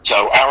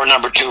 So hour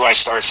number 2, I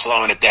start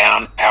slowing it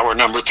down. Hour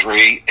number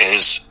 3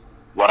 is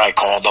what I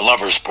call the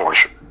lover's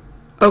portion.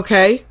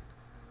 Okay.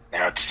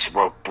 It's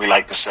what we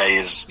like to say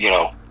is,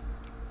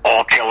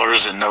 all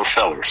killers and no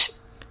fillers.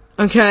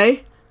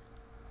 Okay.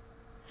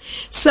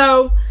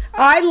 So,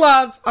 I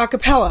love a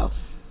cappella.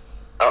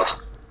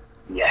 Oh,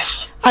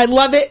 yes. I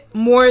love it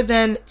more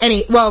than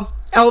well,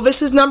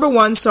 Elvis is number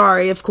 1,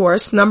 sorry, of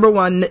course, number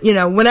 1.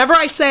 Whenever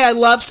I say I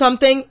love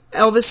something,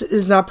 Elvis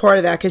is not part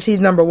of that because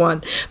he's number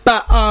 1.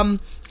 But,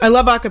 I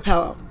love a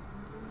cappella.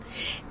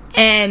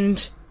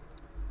 And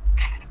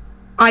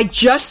I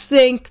just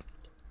think,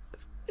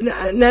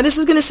 now this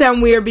is going to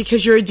sound weird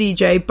because you're a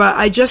DJ, but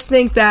I just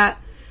think that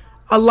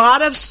a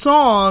lot of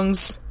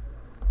songs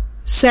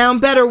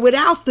sound better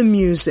without the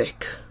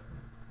music.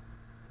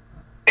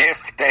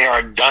 If they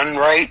are done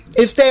right.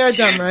 If they are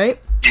done right.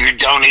 You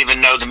don't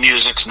even know the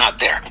music's not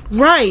there.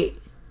 Right.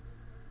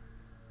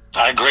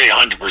 I agree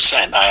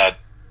 100%. I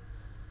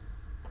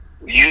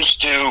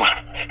used to,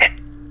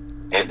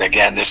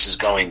 again, this is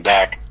going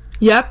back.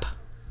 Yep.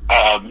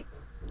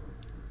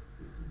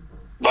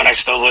 When I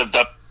still lived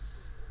up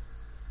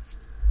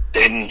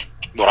in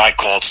what I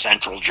called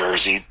Central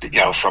Jersey,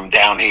 from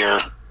down here,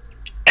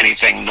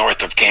 anything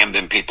north of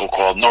Camden, people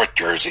called North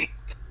Jersey.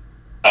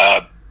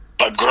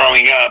 But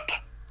growing up,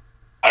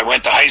 I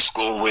went to high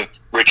school with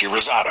Richie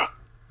Rosado.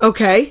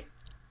 Okay.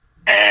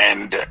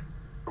 And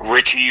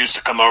Richie used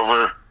to come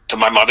over to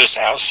my mother's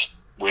house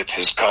with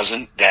his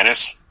cousin,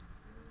 Dennis,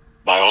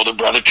 my older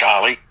brother,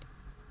 Charlie,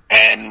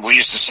 and we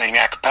used to sing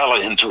a cappella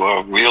into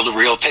a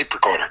reel-to-reel tape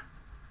recorder.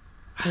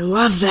 I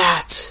love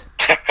that.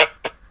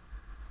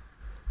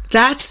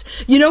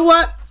 That's, you know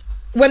what?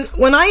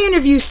 When I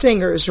interview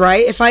singers,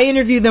 right? If I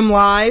interview them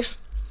live,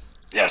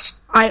 yes,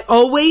 I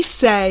always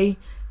say,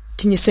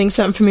 "Can you sing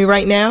something for me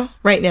right now?"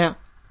 Right now.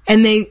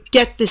 And they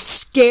get this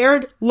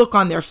scared look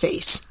on their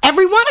face.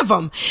 Every one of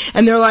them.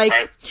 And they're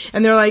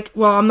like,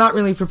 well, I'm not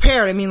really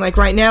prepared. I mean, like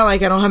right now,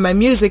 like I don't have my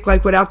music,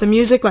 like without the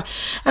music.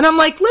 And I'm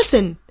like,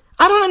 listen,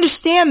 I don't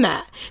understand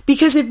that.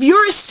 Because if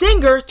you're a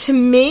singer, to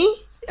me,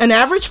 an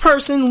average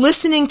person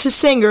listening to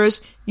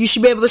singers, you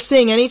should be able to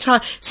sing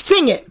anytime.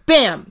 Sing it.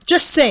 Bam.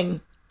 Just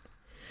sing.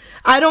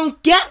 I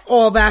don't get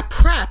all that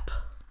prep.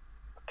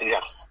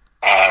 Yeah.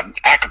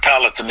 A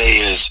cappella to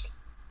me is,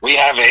 we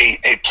have a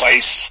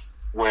place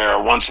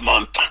where once a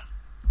month,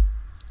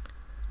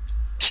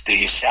 it's the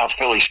South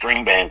Philly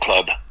String Band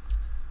Club.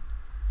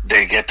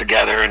 They get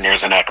together and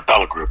there's an a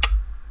cappella group.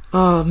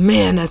 Oh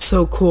man, that's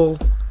so cool.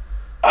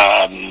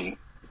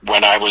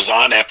 When I was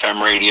on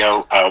FM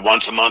radio,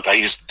 once a month I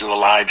used to do a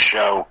live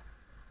show.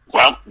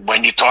 Well,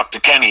 when you talked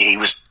to Kenny, he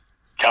was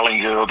telling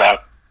you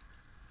about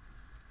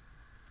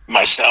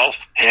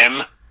myself,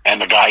 him, and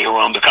the guy who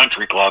owned the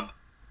country club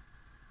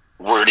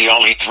were the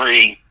only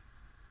 3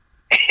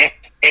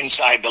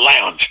 inside the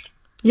lounge.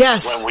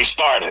 Yes. When we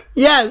started.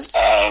 Yes.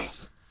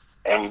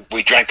 And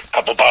we drank a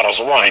couple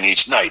bottles of wine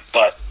each night.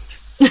 But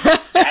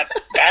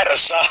that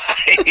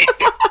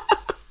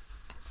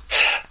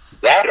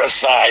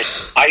aside,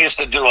 I used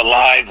to do a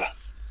live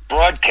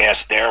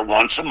broadcast there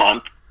once a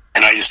month,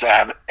 and I used to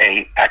have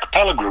a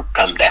cappella group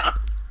come down.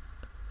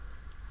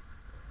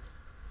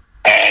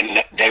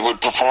 And they would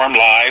perform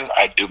live.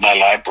 I'd do my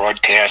live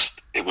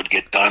broadcast. It would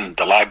get done.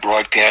 The live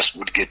broadcast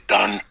would get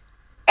done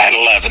at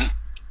 11.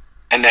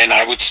 And then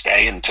I would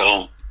stay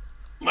until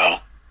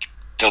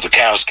the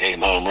cows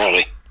came home,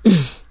 really.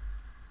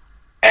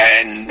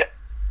 And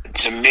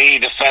to me,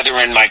 the feather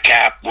in my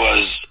cap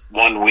was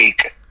one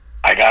week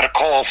I got a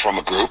call from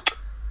a group.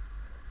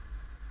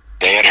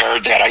 They had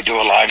heard that I do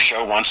a live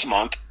show once a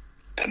month,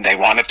 and they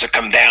wanted to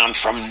come down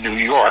from New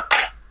York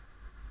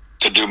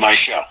to do my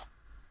show.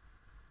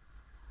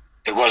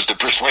 It was the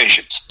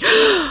Persuasions.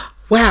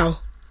 Wow.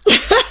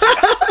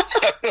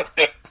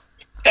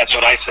 That's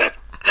what I said.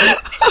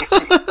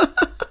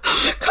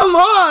 Come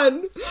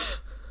on.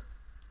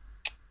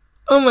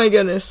 Oh my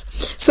goodness.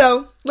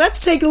 So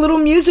let's take a little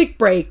music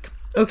break,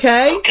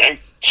 okay? Okay,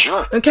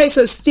 sure. Okay,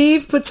 so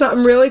Steve put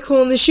something really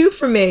cool in the shoe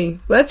for me.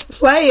 Let's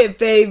play it,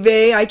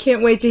 baby. I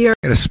can't wait to hear it.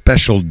 I got a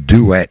special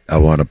duet I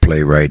want to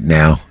play right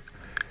now.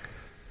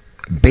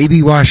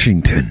 Baby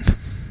Washington,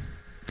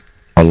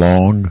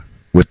 along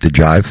with the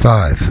Jive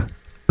 5,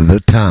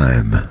 The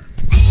Time.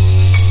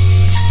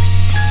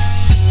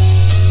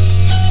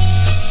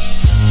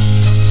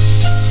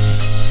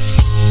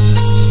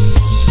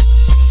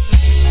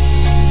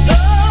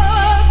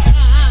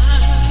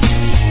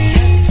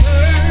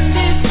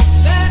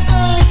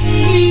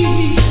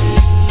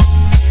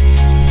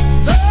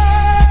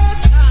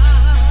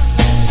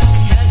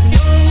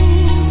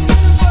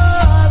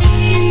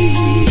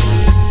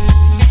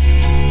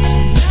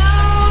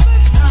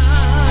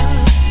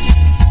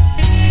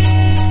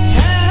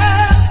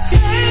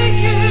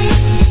 Taken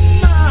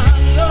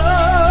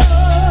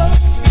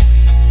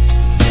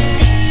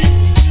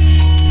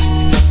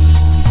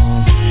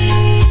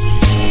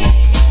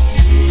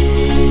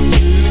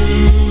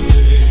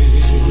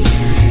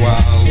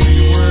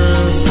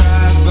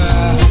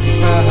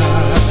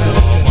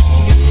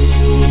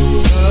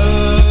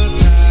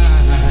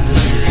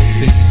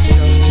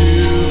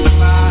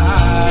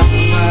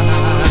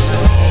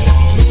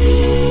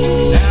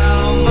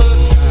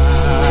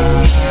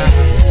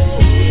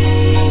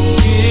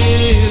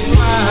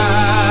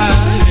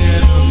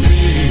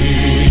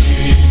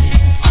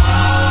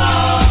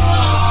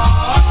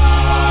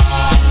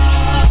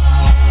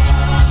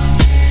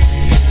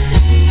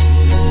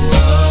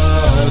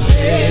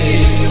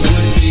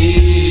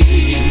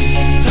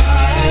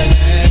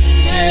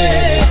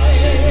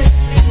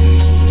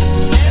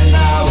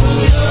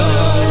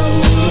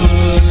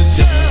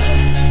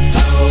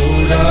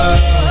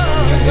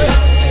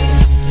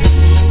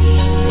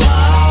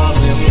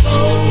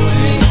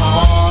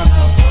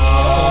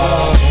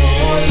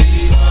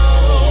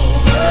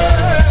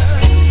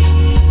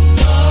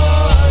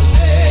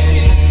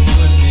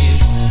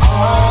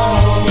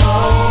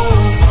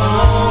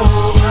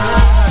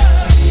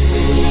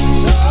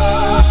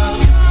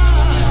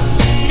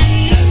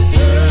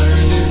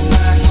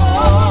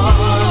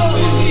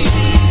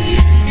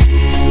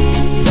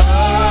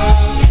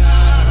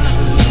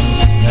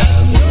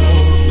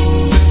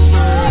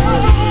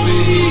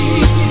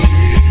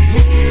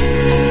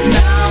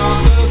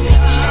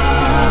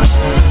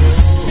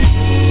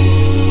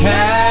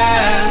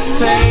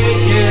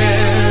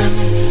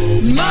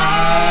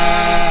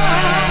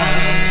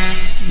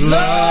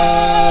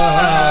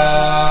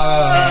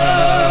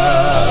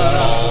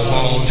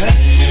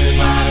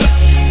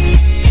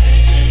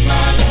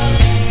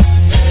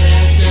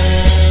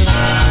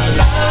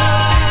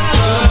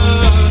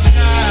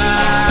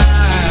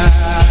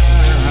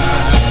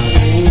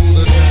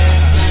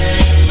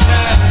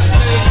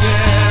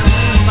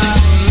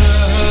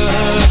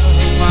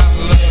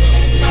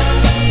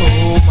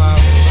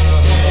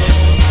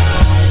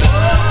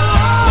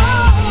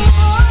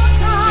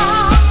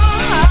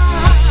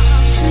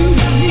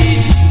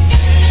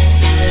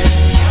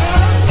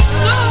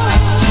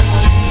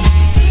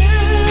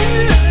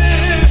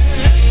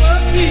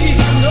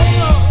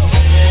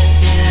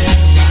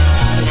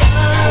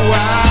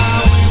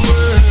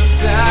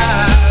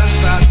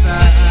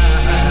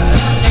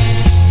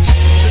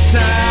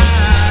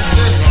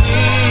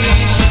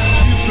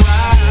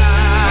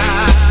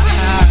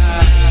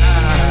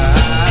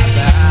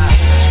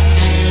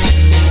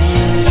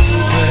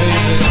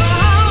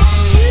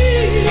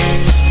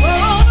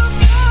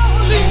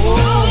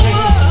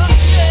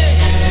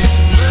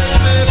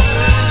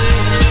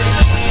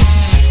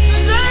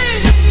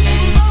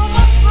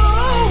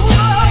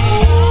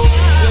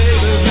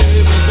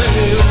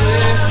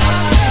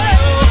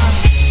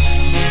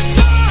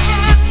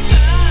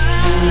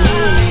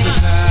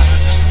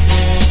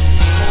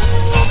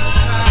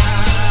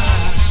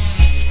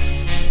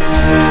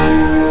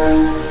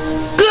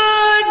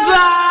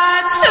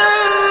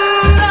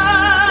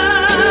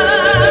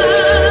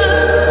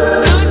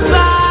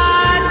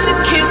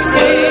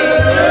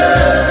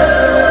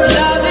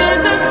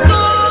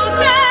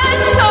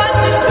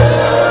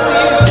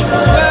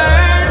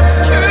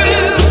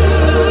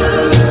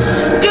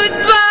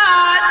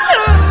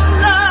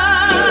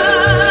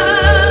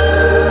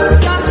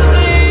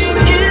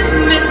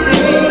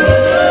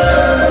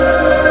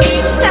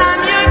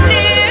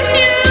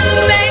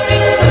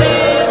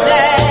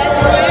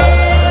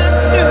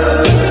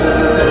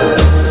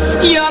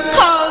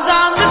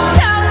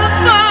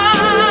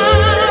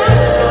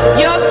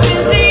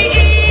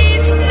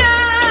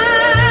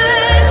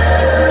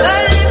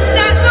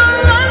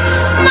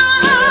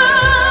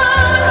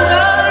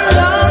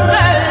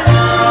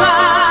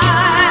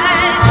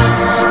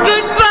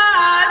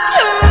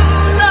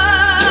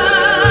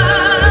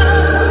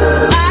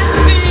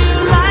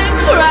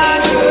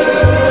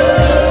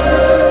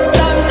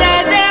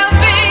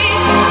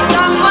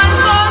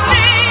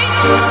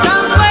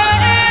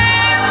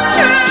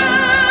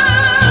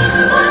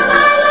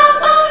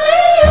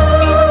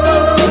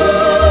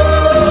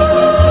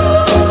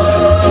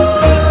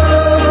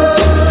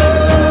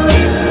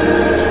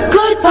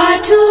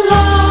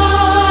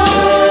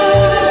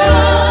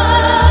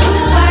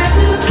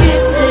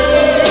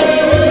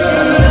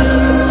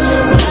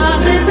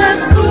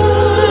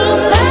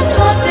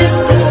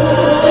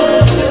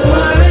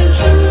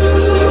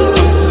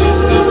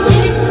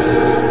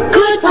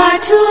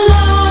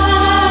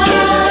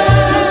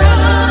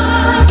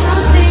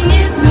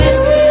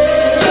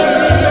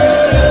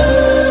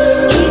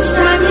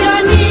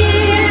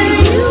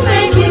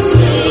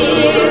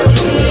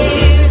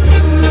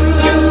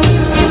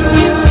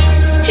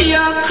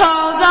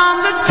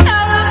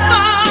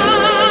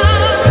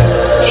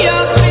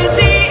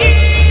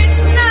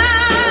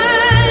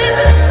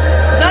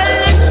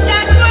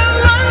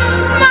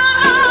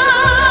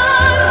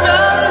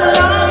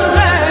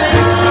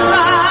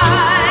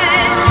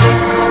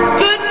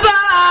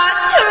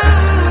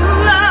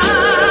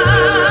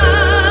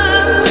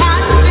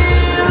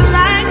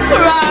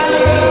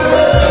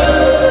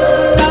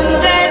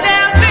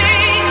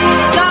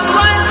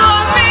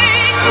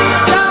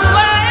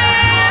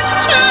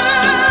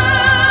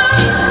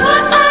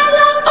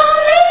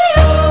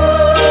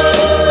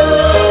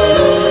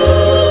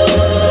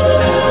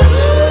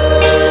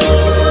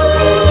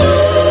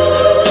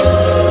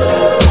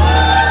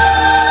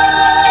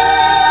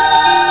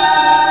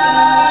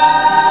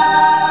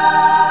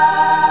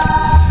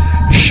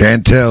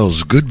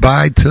Chantel's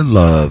Goodbye to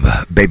Love,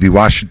 Baby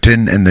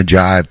Washington and the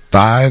Jive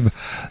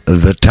 5,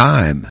 The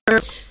Time.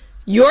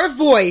 Your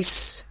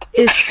voice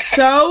is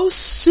so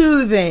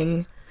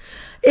soothing.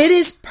 It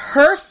is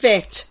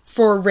perfect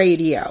for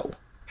radio.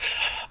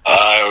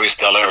 I always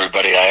tell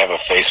everybody I have a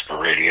face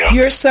for radio.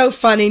 You're so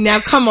funny. Now,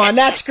 come on.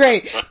 That's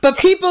great. But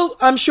people,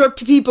 I'm sure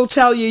people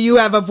tell you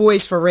have a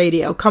voice for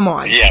radio. Come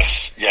on.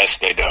 Yes,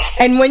 they do.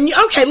 And when you,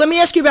 okay, let me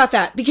ask you about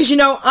that. Because,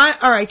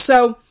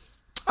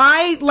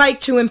 I like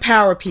to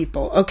empower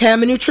people, okay?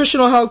 I'm a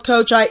nutritional health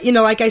coach.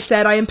 Like I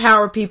said, I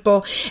empower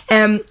people.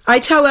 And I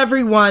tell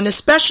everyone,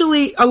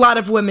 especially a lot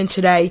of women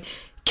today,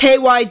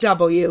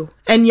 KYW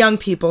and young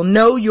people,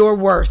 know your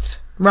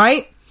worth,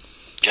 right?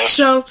 Yes.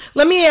 So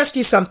let me ask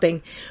you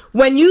something.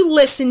 When you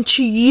listen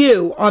to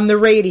you on the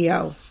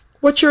radio,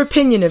 what's your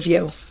opinion of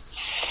you?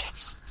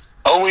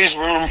 Always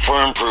room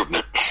for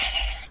improvement.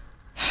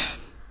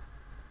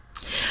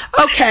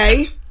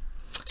 Okay.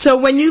 So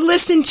when you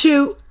listen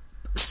to...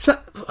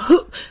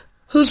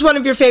 who's one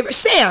of your favorites?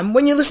 Sam.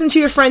 When you listen to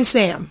your friend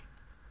Sam.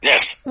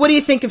 Yes. What do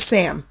you think of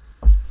Sam?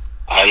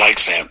 I like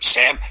Sam.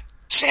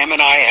 Sam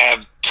and I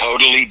have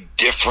totally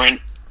different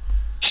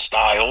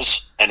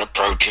styles and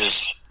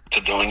approaches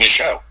to doing a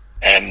show,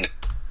 and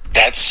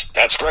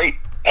that's great.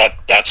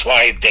 That's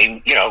why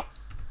they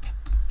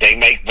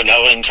make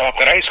vanilla and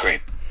chocolate ice cream.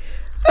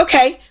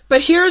 Okay,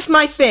 but here's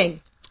my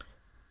thing.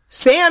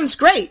 Sam's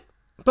great,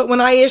 but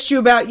when I asked you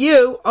about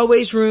you,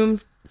 always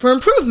room for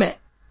improvement.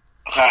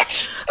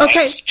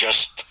 That's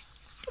just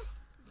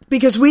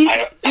because we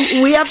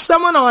have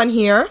someone on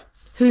here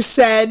who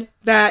said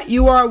that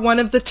you are one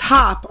of the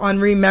top on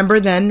Remember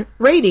Then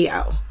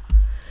Radio.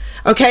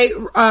 Okay,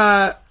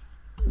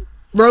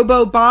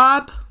 Robo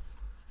Bob,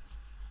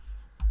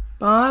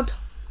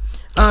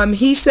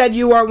 he said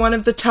you are one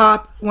of the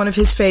top, one of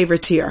his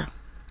favorites here.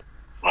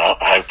 Well,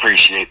 I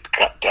appreciate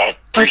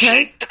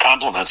the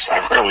compliments. I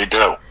really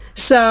do.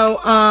 So,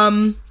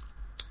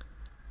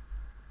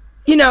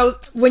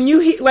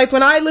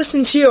 when I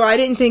listened to you, I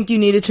didn't think you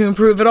needed to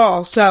improve at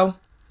all. So,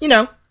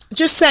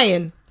 just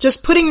saying,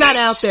 just putting that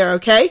out there,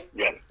 okay?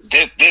 Yeah,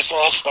 this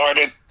all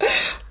started,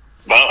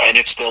 and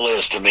it still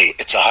is to me.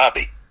 It's a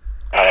hobby.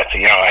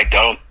 I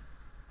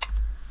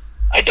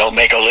don't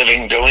make a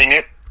living doing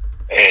it.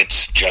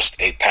 It's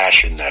just a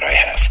passion that I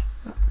have.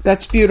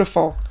 That's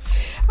beautiful.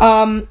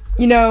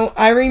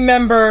 I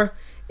remember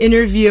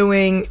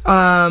interviewing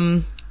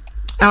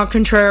Al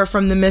Contrara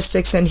from the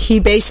Mystics, and he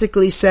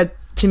basically said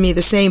to me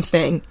the same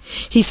thing.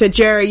 He said,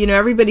 Jerry,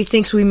 everybody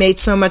thinks we made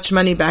so much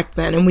money back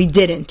then, and we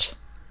didn't.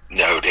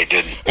 No, they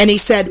didn't. And he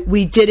said,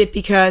 we did it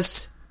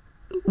because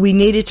we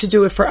needed to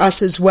do it for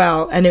us as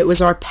well, and it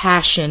was our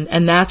passion,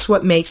 and that's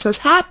what makes us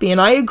happy. And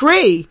I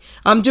agree.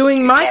 I'm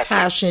doing my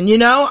passion,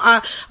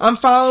 I'm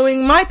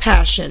following my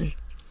passion.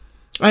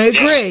 I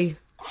agree.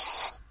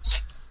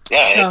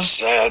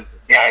 Yes.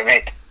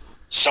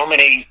 So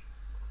many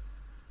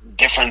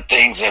different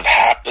things have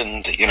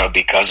happened,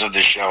 because of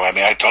the show.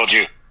 I told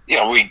you,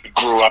 we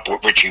grew up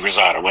with Richie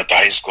Rosado, went to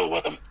high school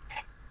with him.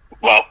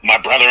 Well, my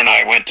brother and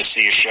I went to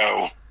see a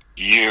show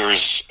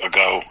years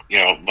ago,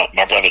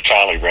 my brother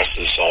Charlie, rest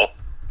his soul,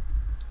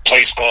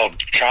 place called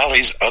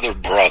Charlie's Other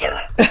Brother.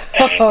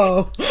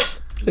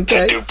 And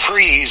the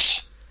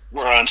Duprees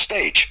were on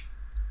stage.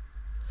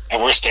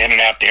 And we're standing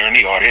out there in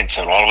the audience,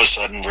 and all of a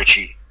sudden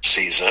Richie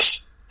sees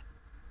us.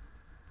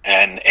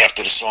 And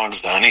after the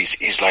song's done,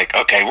 he's like,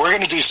 okay, we're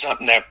going to do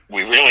something that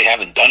we really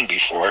haven't done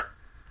before.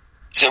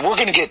 He said, we're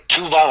going to get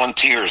 2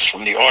 volunteers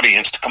from the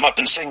audience to come up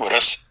and sing with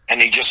us.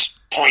 And he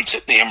just points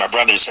at me and my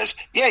brother and says,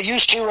 "Yeah, you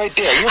two right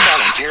there. You're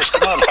volunteers.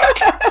 Come on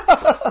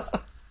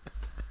up."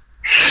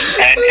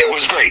 And it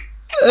was great.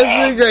 That's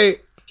really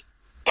great.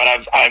 But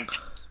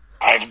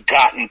I've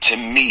gotten to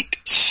meet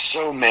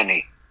so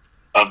many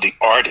of the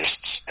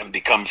artists and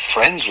become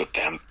friends with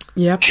them.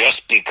 Yep.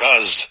 Just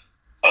because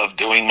of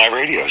doing my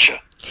radio show.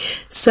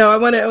 So I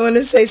want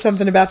to say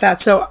something about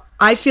that. So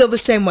I feel the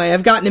same way.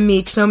 I've gotten to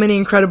meet so many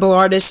incredible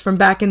artists from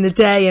back in the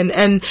day,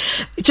 and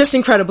just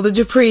incredible. The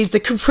Duprees, the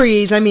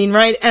Capris, I mean,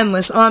 right?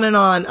 Endless, on and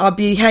on. I'll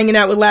be hanging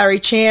out with Larry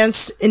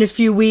Chance in a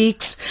few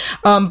weeks.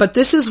 But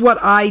this is what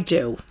I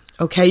do.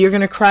 Okay, you're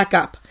going to crack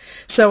up.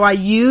 So I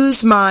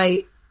use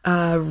my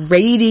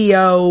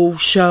radio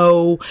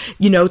show,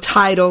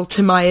 title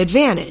to my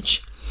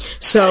advantage.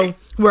 So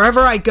wherever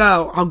I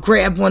go, I'll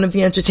grab one of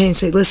the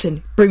entertainers and say,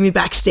 "Listen, bring me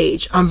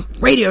backstage. I'm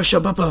radio show,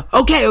 blah.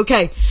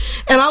 Okay.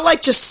 And I'll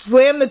just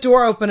slam the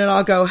door open and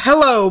I'll go,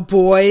 "Hello,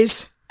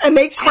 boys." And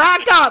they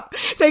crack up.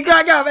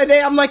 And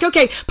I'm like,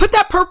 "Okay, put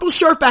that purple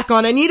shirt back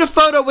on. I need a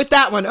photo with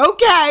that one."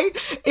 Okay.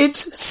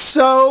 It's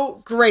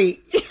so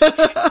great.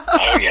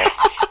 Oh, yeah.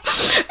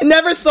 I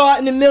never thought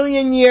in a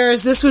million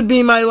years this would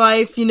be my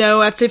life,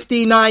 at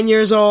 59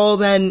 years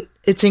old, and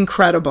it's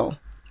incredible.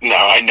 No,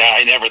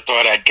 I never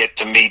thought I'd get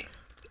to meet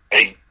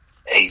a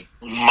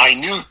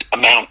minute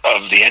amount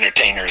of the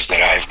entertainers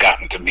that I've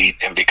gotten to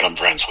meet and become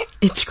friends with.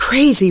 It's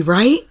crazy,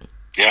 right?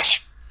 Yes.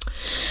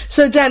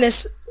 So,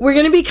 Dennis, we're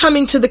going to be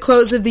coming to the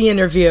close of the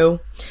interview.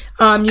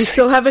 You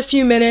still have a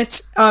few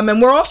minutes,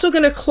 and we're also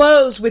going to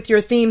close with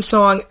your theme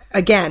song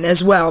again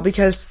as well,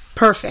 because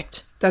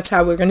perfect. That's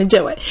how we're going to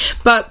do it.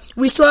 But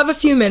we still have a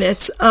few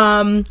minutes.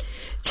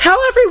 Tell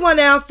everyone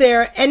out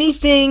there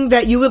anything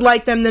that you would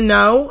like them to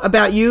know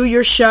about you,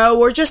 your show,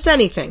 or just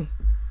anything.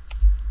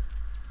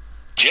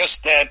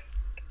 Just that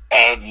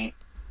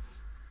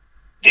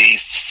the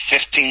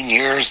 15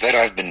 years that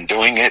I've been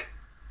doing it,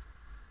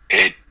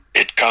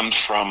 it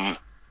comes from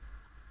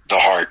the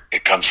heart.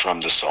 It comes from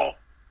the soul.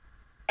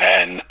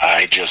 And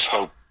I just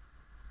hope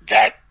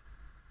that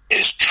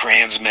is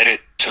transmitted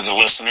to the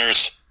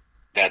listeners,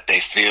 that they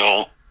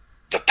feel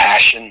the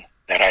passion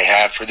that I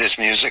have for this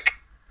music.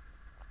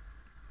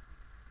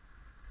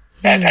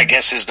 That, I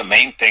guess, is the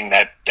main thing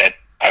that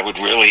I would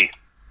really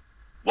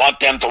want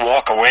them to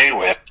walk away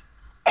with.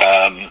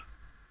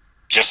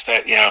 Just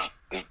that,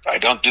 I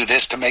don't do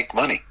this to make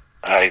money.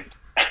 I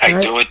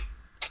do it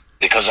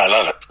because I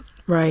love it.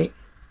 Right.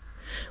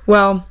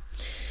 Well,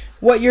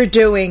 what you're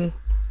doing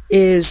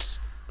is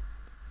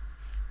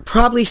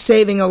probably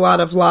saving a lot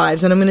of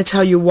lives, and I'm going to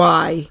tell you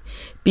why.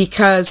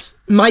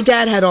 Because my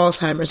dad had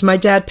Alzheimer's. My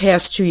dad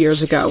passed 2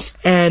 years ago,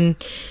 and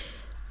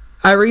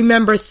I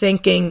remember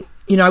thinking,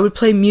 I would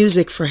play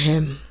music for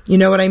him. You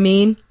know what I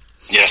mean?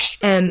 Yes.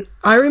 And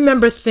I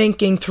remember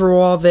thinking through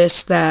all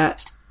this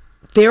that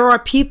there are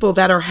people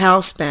that are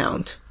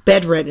housebound,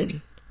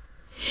 bedridden.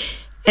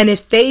 And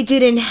if they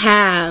didn't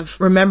have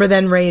Remember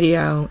Then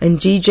Radio and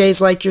DJs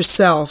like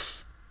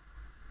yourself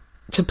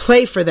to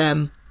play for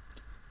them,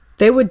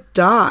 they would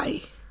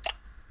die.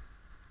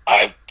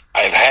 I've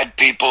had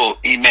people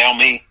email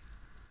me,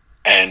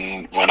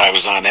 and when I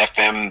was on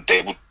FM,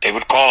 they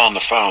would call on the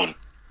phone,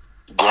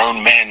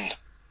 grown men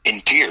in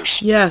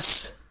tears.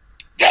 Yes.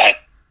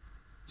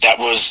 That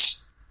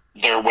was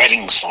their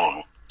wedding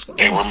song.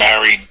 They were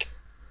married,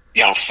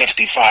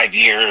 55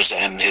 years,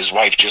 and his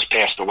wife just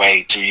passed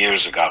away 2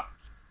 years ago.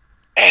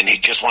 And he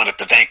just wanted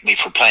to thank me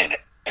for playing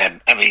it.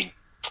 And, I mean,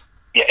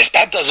 if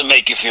that doesn't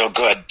make you feel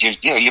good,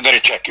 you better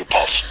check your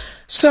pulse.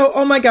 So,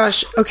 oh my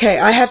gosh, okay,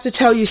 I have to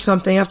tell you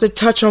something. I have to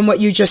touch on what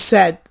you just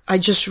said. I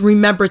just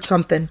remembered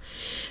something.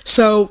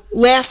 So,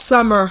 last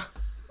summer,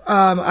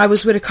 I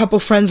was with a couple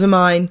friends of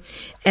mine,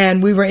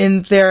 and we were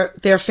in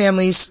their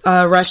family's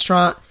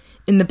restaurant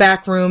in the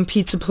back room,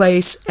 pizza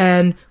place,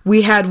 and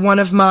we had one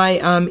of my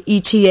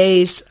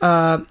ETAs,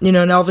 an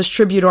Elvis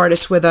tribute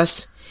artist with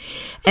us,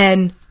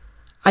 and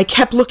I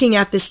kept looking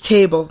at this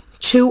table,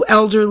 2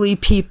 elderly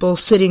people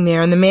sitting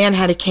there, and the man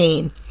had a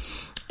cane.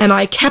 And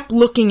I kept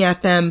looking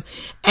at them,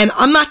 and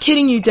I'm not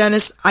kidding you,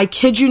 Dennis. I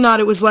kid you not.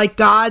 It was like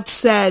God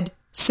said,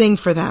 sing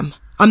for them.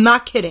 I'm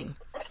not kidding.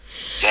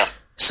 Yeah.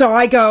 So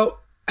I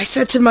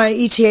said to my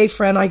ETA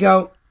friend,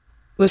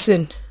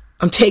 listen,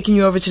 I'm taking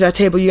you over to that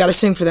table. You got to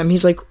sing for them.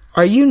 He's like,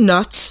 are you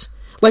nuts?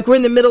 Like, we're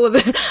in the middle of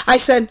it. I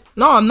said,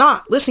 no, I'm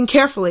not. Listen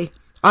carefully.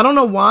 I don't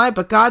know why,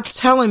 but God's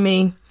telling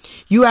me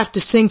you have to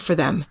sing for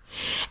them.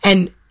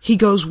 And he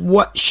goes,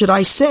 what should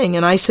I sing?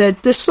 And I said,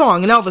 this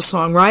song, an Elvis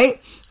song, right?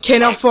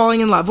 Can't Help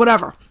Falling in Love,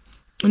 whatever.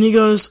 And he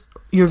goes,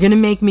 you're going to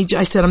make me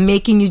I said, I'm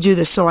making you do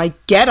this. So I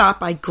get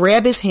up, I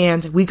grab his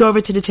hand, we go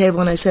over to the table,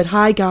 and I said,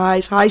 hi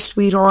guys, hi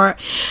sweetheart.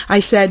 I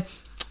said,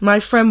 my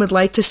friend would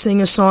like to sing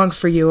a song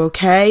for you,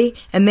 okay?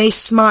 And they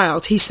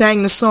smiled. He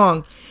sang the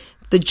song.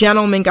 The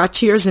gentleman got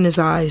tears in his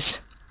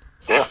eyes.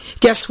 Yeah.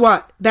 Guess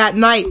what? That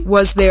night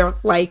was their,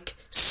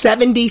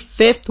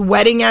 75th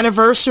wedding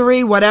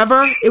anniversary,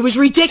 whatever. It was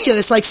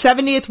ridiculous,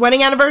 70th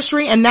wedding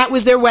anniversary, and that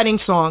was their wedding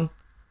song.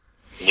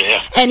 Yeah.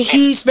 And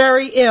he's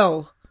very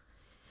ill.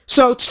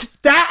 So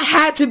that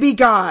had to be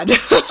God.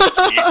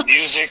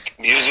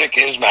 Music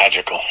is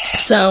magical.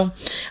 So, all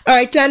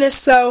right, Dennis.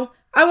 So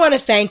I want to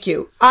thank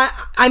you.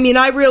 I mean,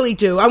 I really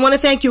do. I want to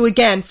thank you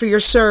again for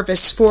your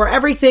service, for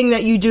everything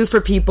that you do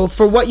for people,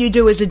 for what you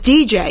do as a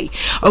DJ,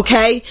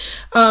 okay?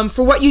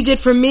 For what you did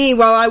for me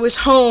while I was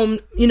home,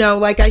 you know,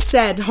 like I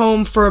said,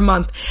 home for a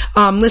month,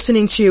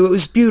 listening to you. It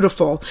was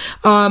beautiful.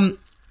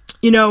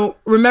 You know,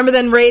 Remember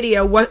Then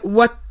Radio,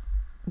 what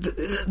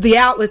the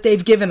outlet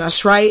they've given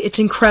us, right? It's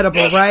incredible,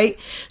 yes. Right?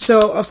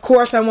 So, of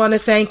course, I want to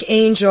thank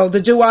Angel, the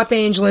Doo-Wop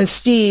Angel, and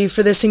Steve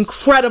for this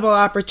incredible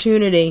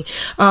opportunity.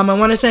 I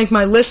want to thank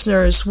my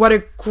listeners. What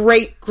a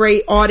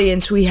great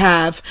audience we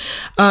have.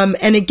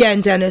 And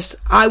again, Dennis,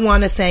 I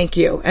want to thank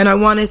you. And I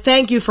want to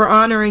thank you for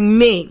honoring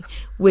me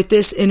with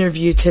this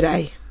interview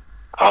today.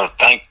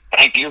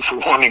 Thank you for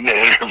wanting to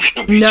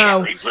interview me,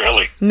 Geri,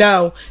 really.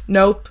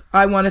 Nope.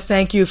 I want to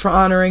thank you for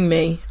honoring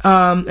me.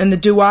 And the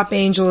Doo-Wop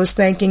Angel is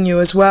thanking you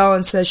as well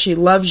and says she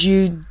loves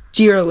you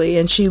dearly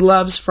and she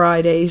loves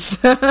Fridays.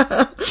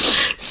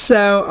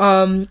 So,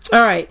 all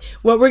right.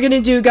 What we're going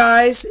to do,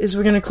 guys, is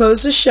we're going to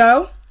close the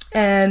show.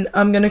 And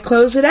I'm going to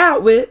close it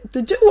out with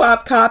the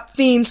Doo-Wop Cop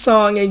theme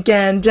song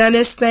again.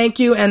 Dennis, thank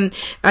you. And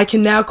I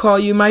can now call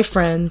you my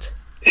friend.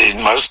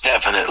 Most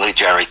definitely,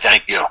 Geri.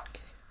 Thank you.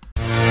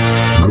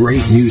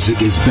 Great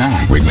music is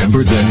back.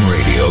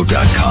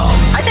 RememberThenRadio.com.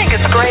 I think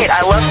it's great.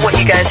 I love what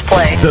you guys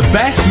play. The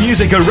best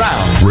music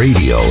around.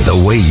 Radio the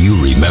way you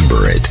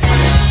remember it.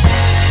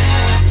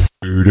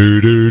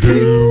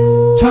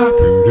 Tick-tock,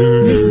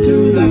 listen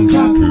to the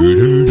clock.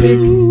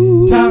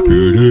 Tick-tock,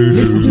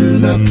 listen to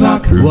the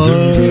clock.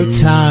 What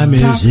time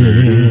is it?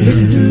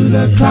 Listen to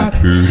the clock.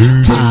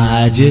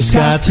 I just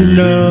got to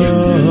know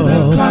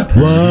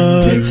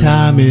what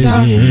time is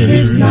it?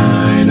 It's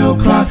 9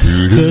 o'clock.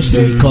 The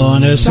Street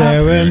Corner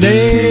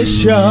Serenade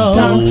Show.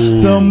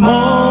 The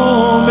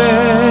moment's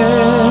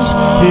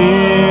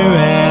here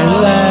at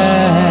last.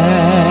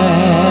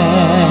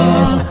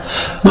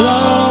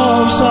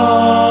 Love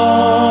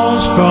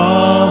songs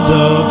from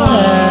the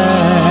past.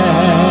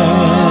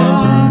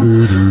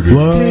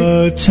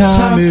 What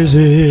time is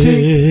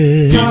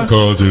it?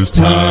 Because it's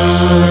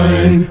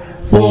time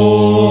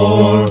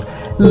for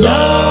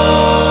love.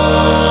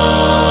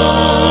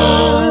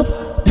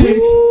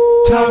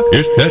 Tick-tock.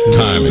 It's that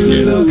time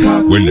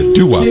again when the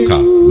Doo-Wop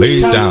Cop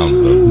lays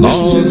down the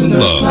laws of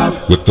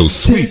love with those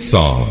sweet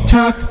songs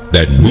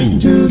that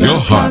move your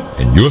heart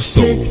and your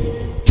soul.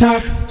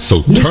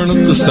 So turn up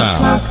the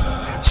sound,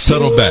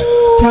 settle back,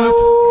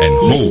 and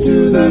hold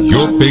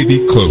your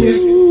baby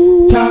close,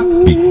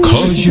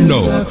 because you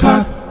know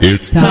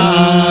it's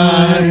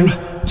time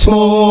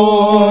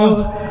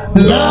for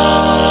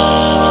love.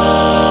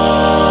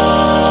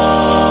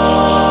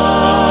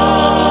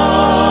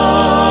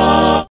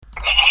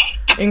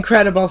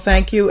 Incredible.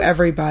 Thank you,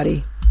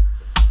 everybody.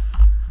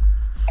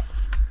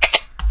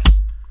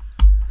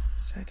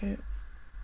 Second.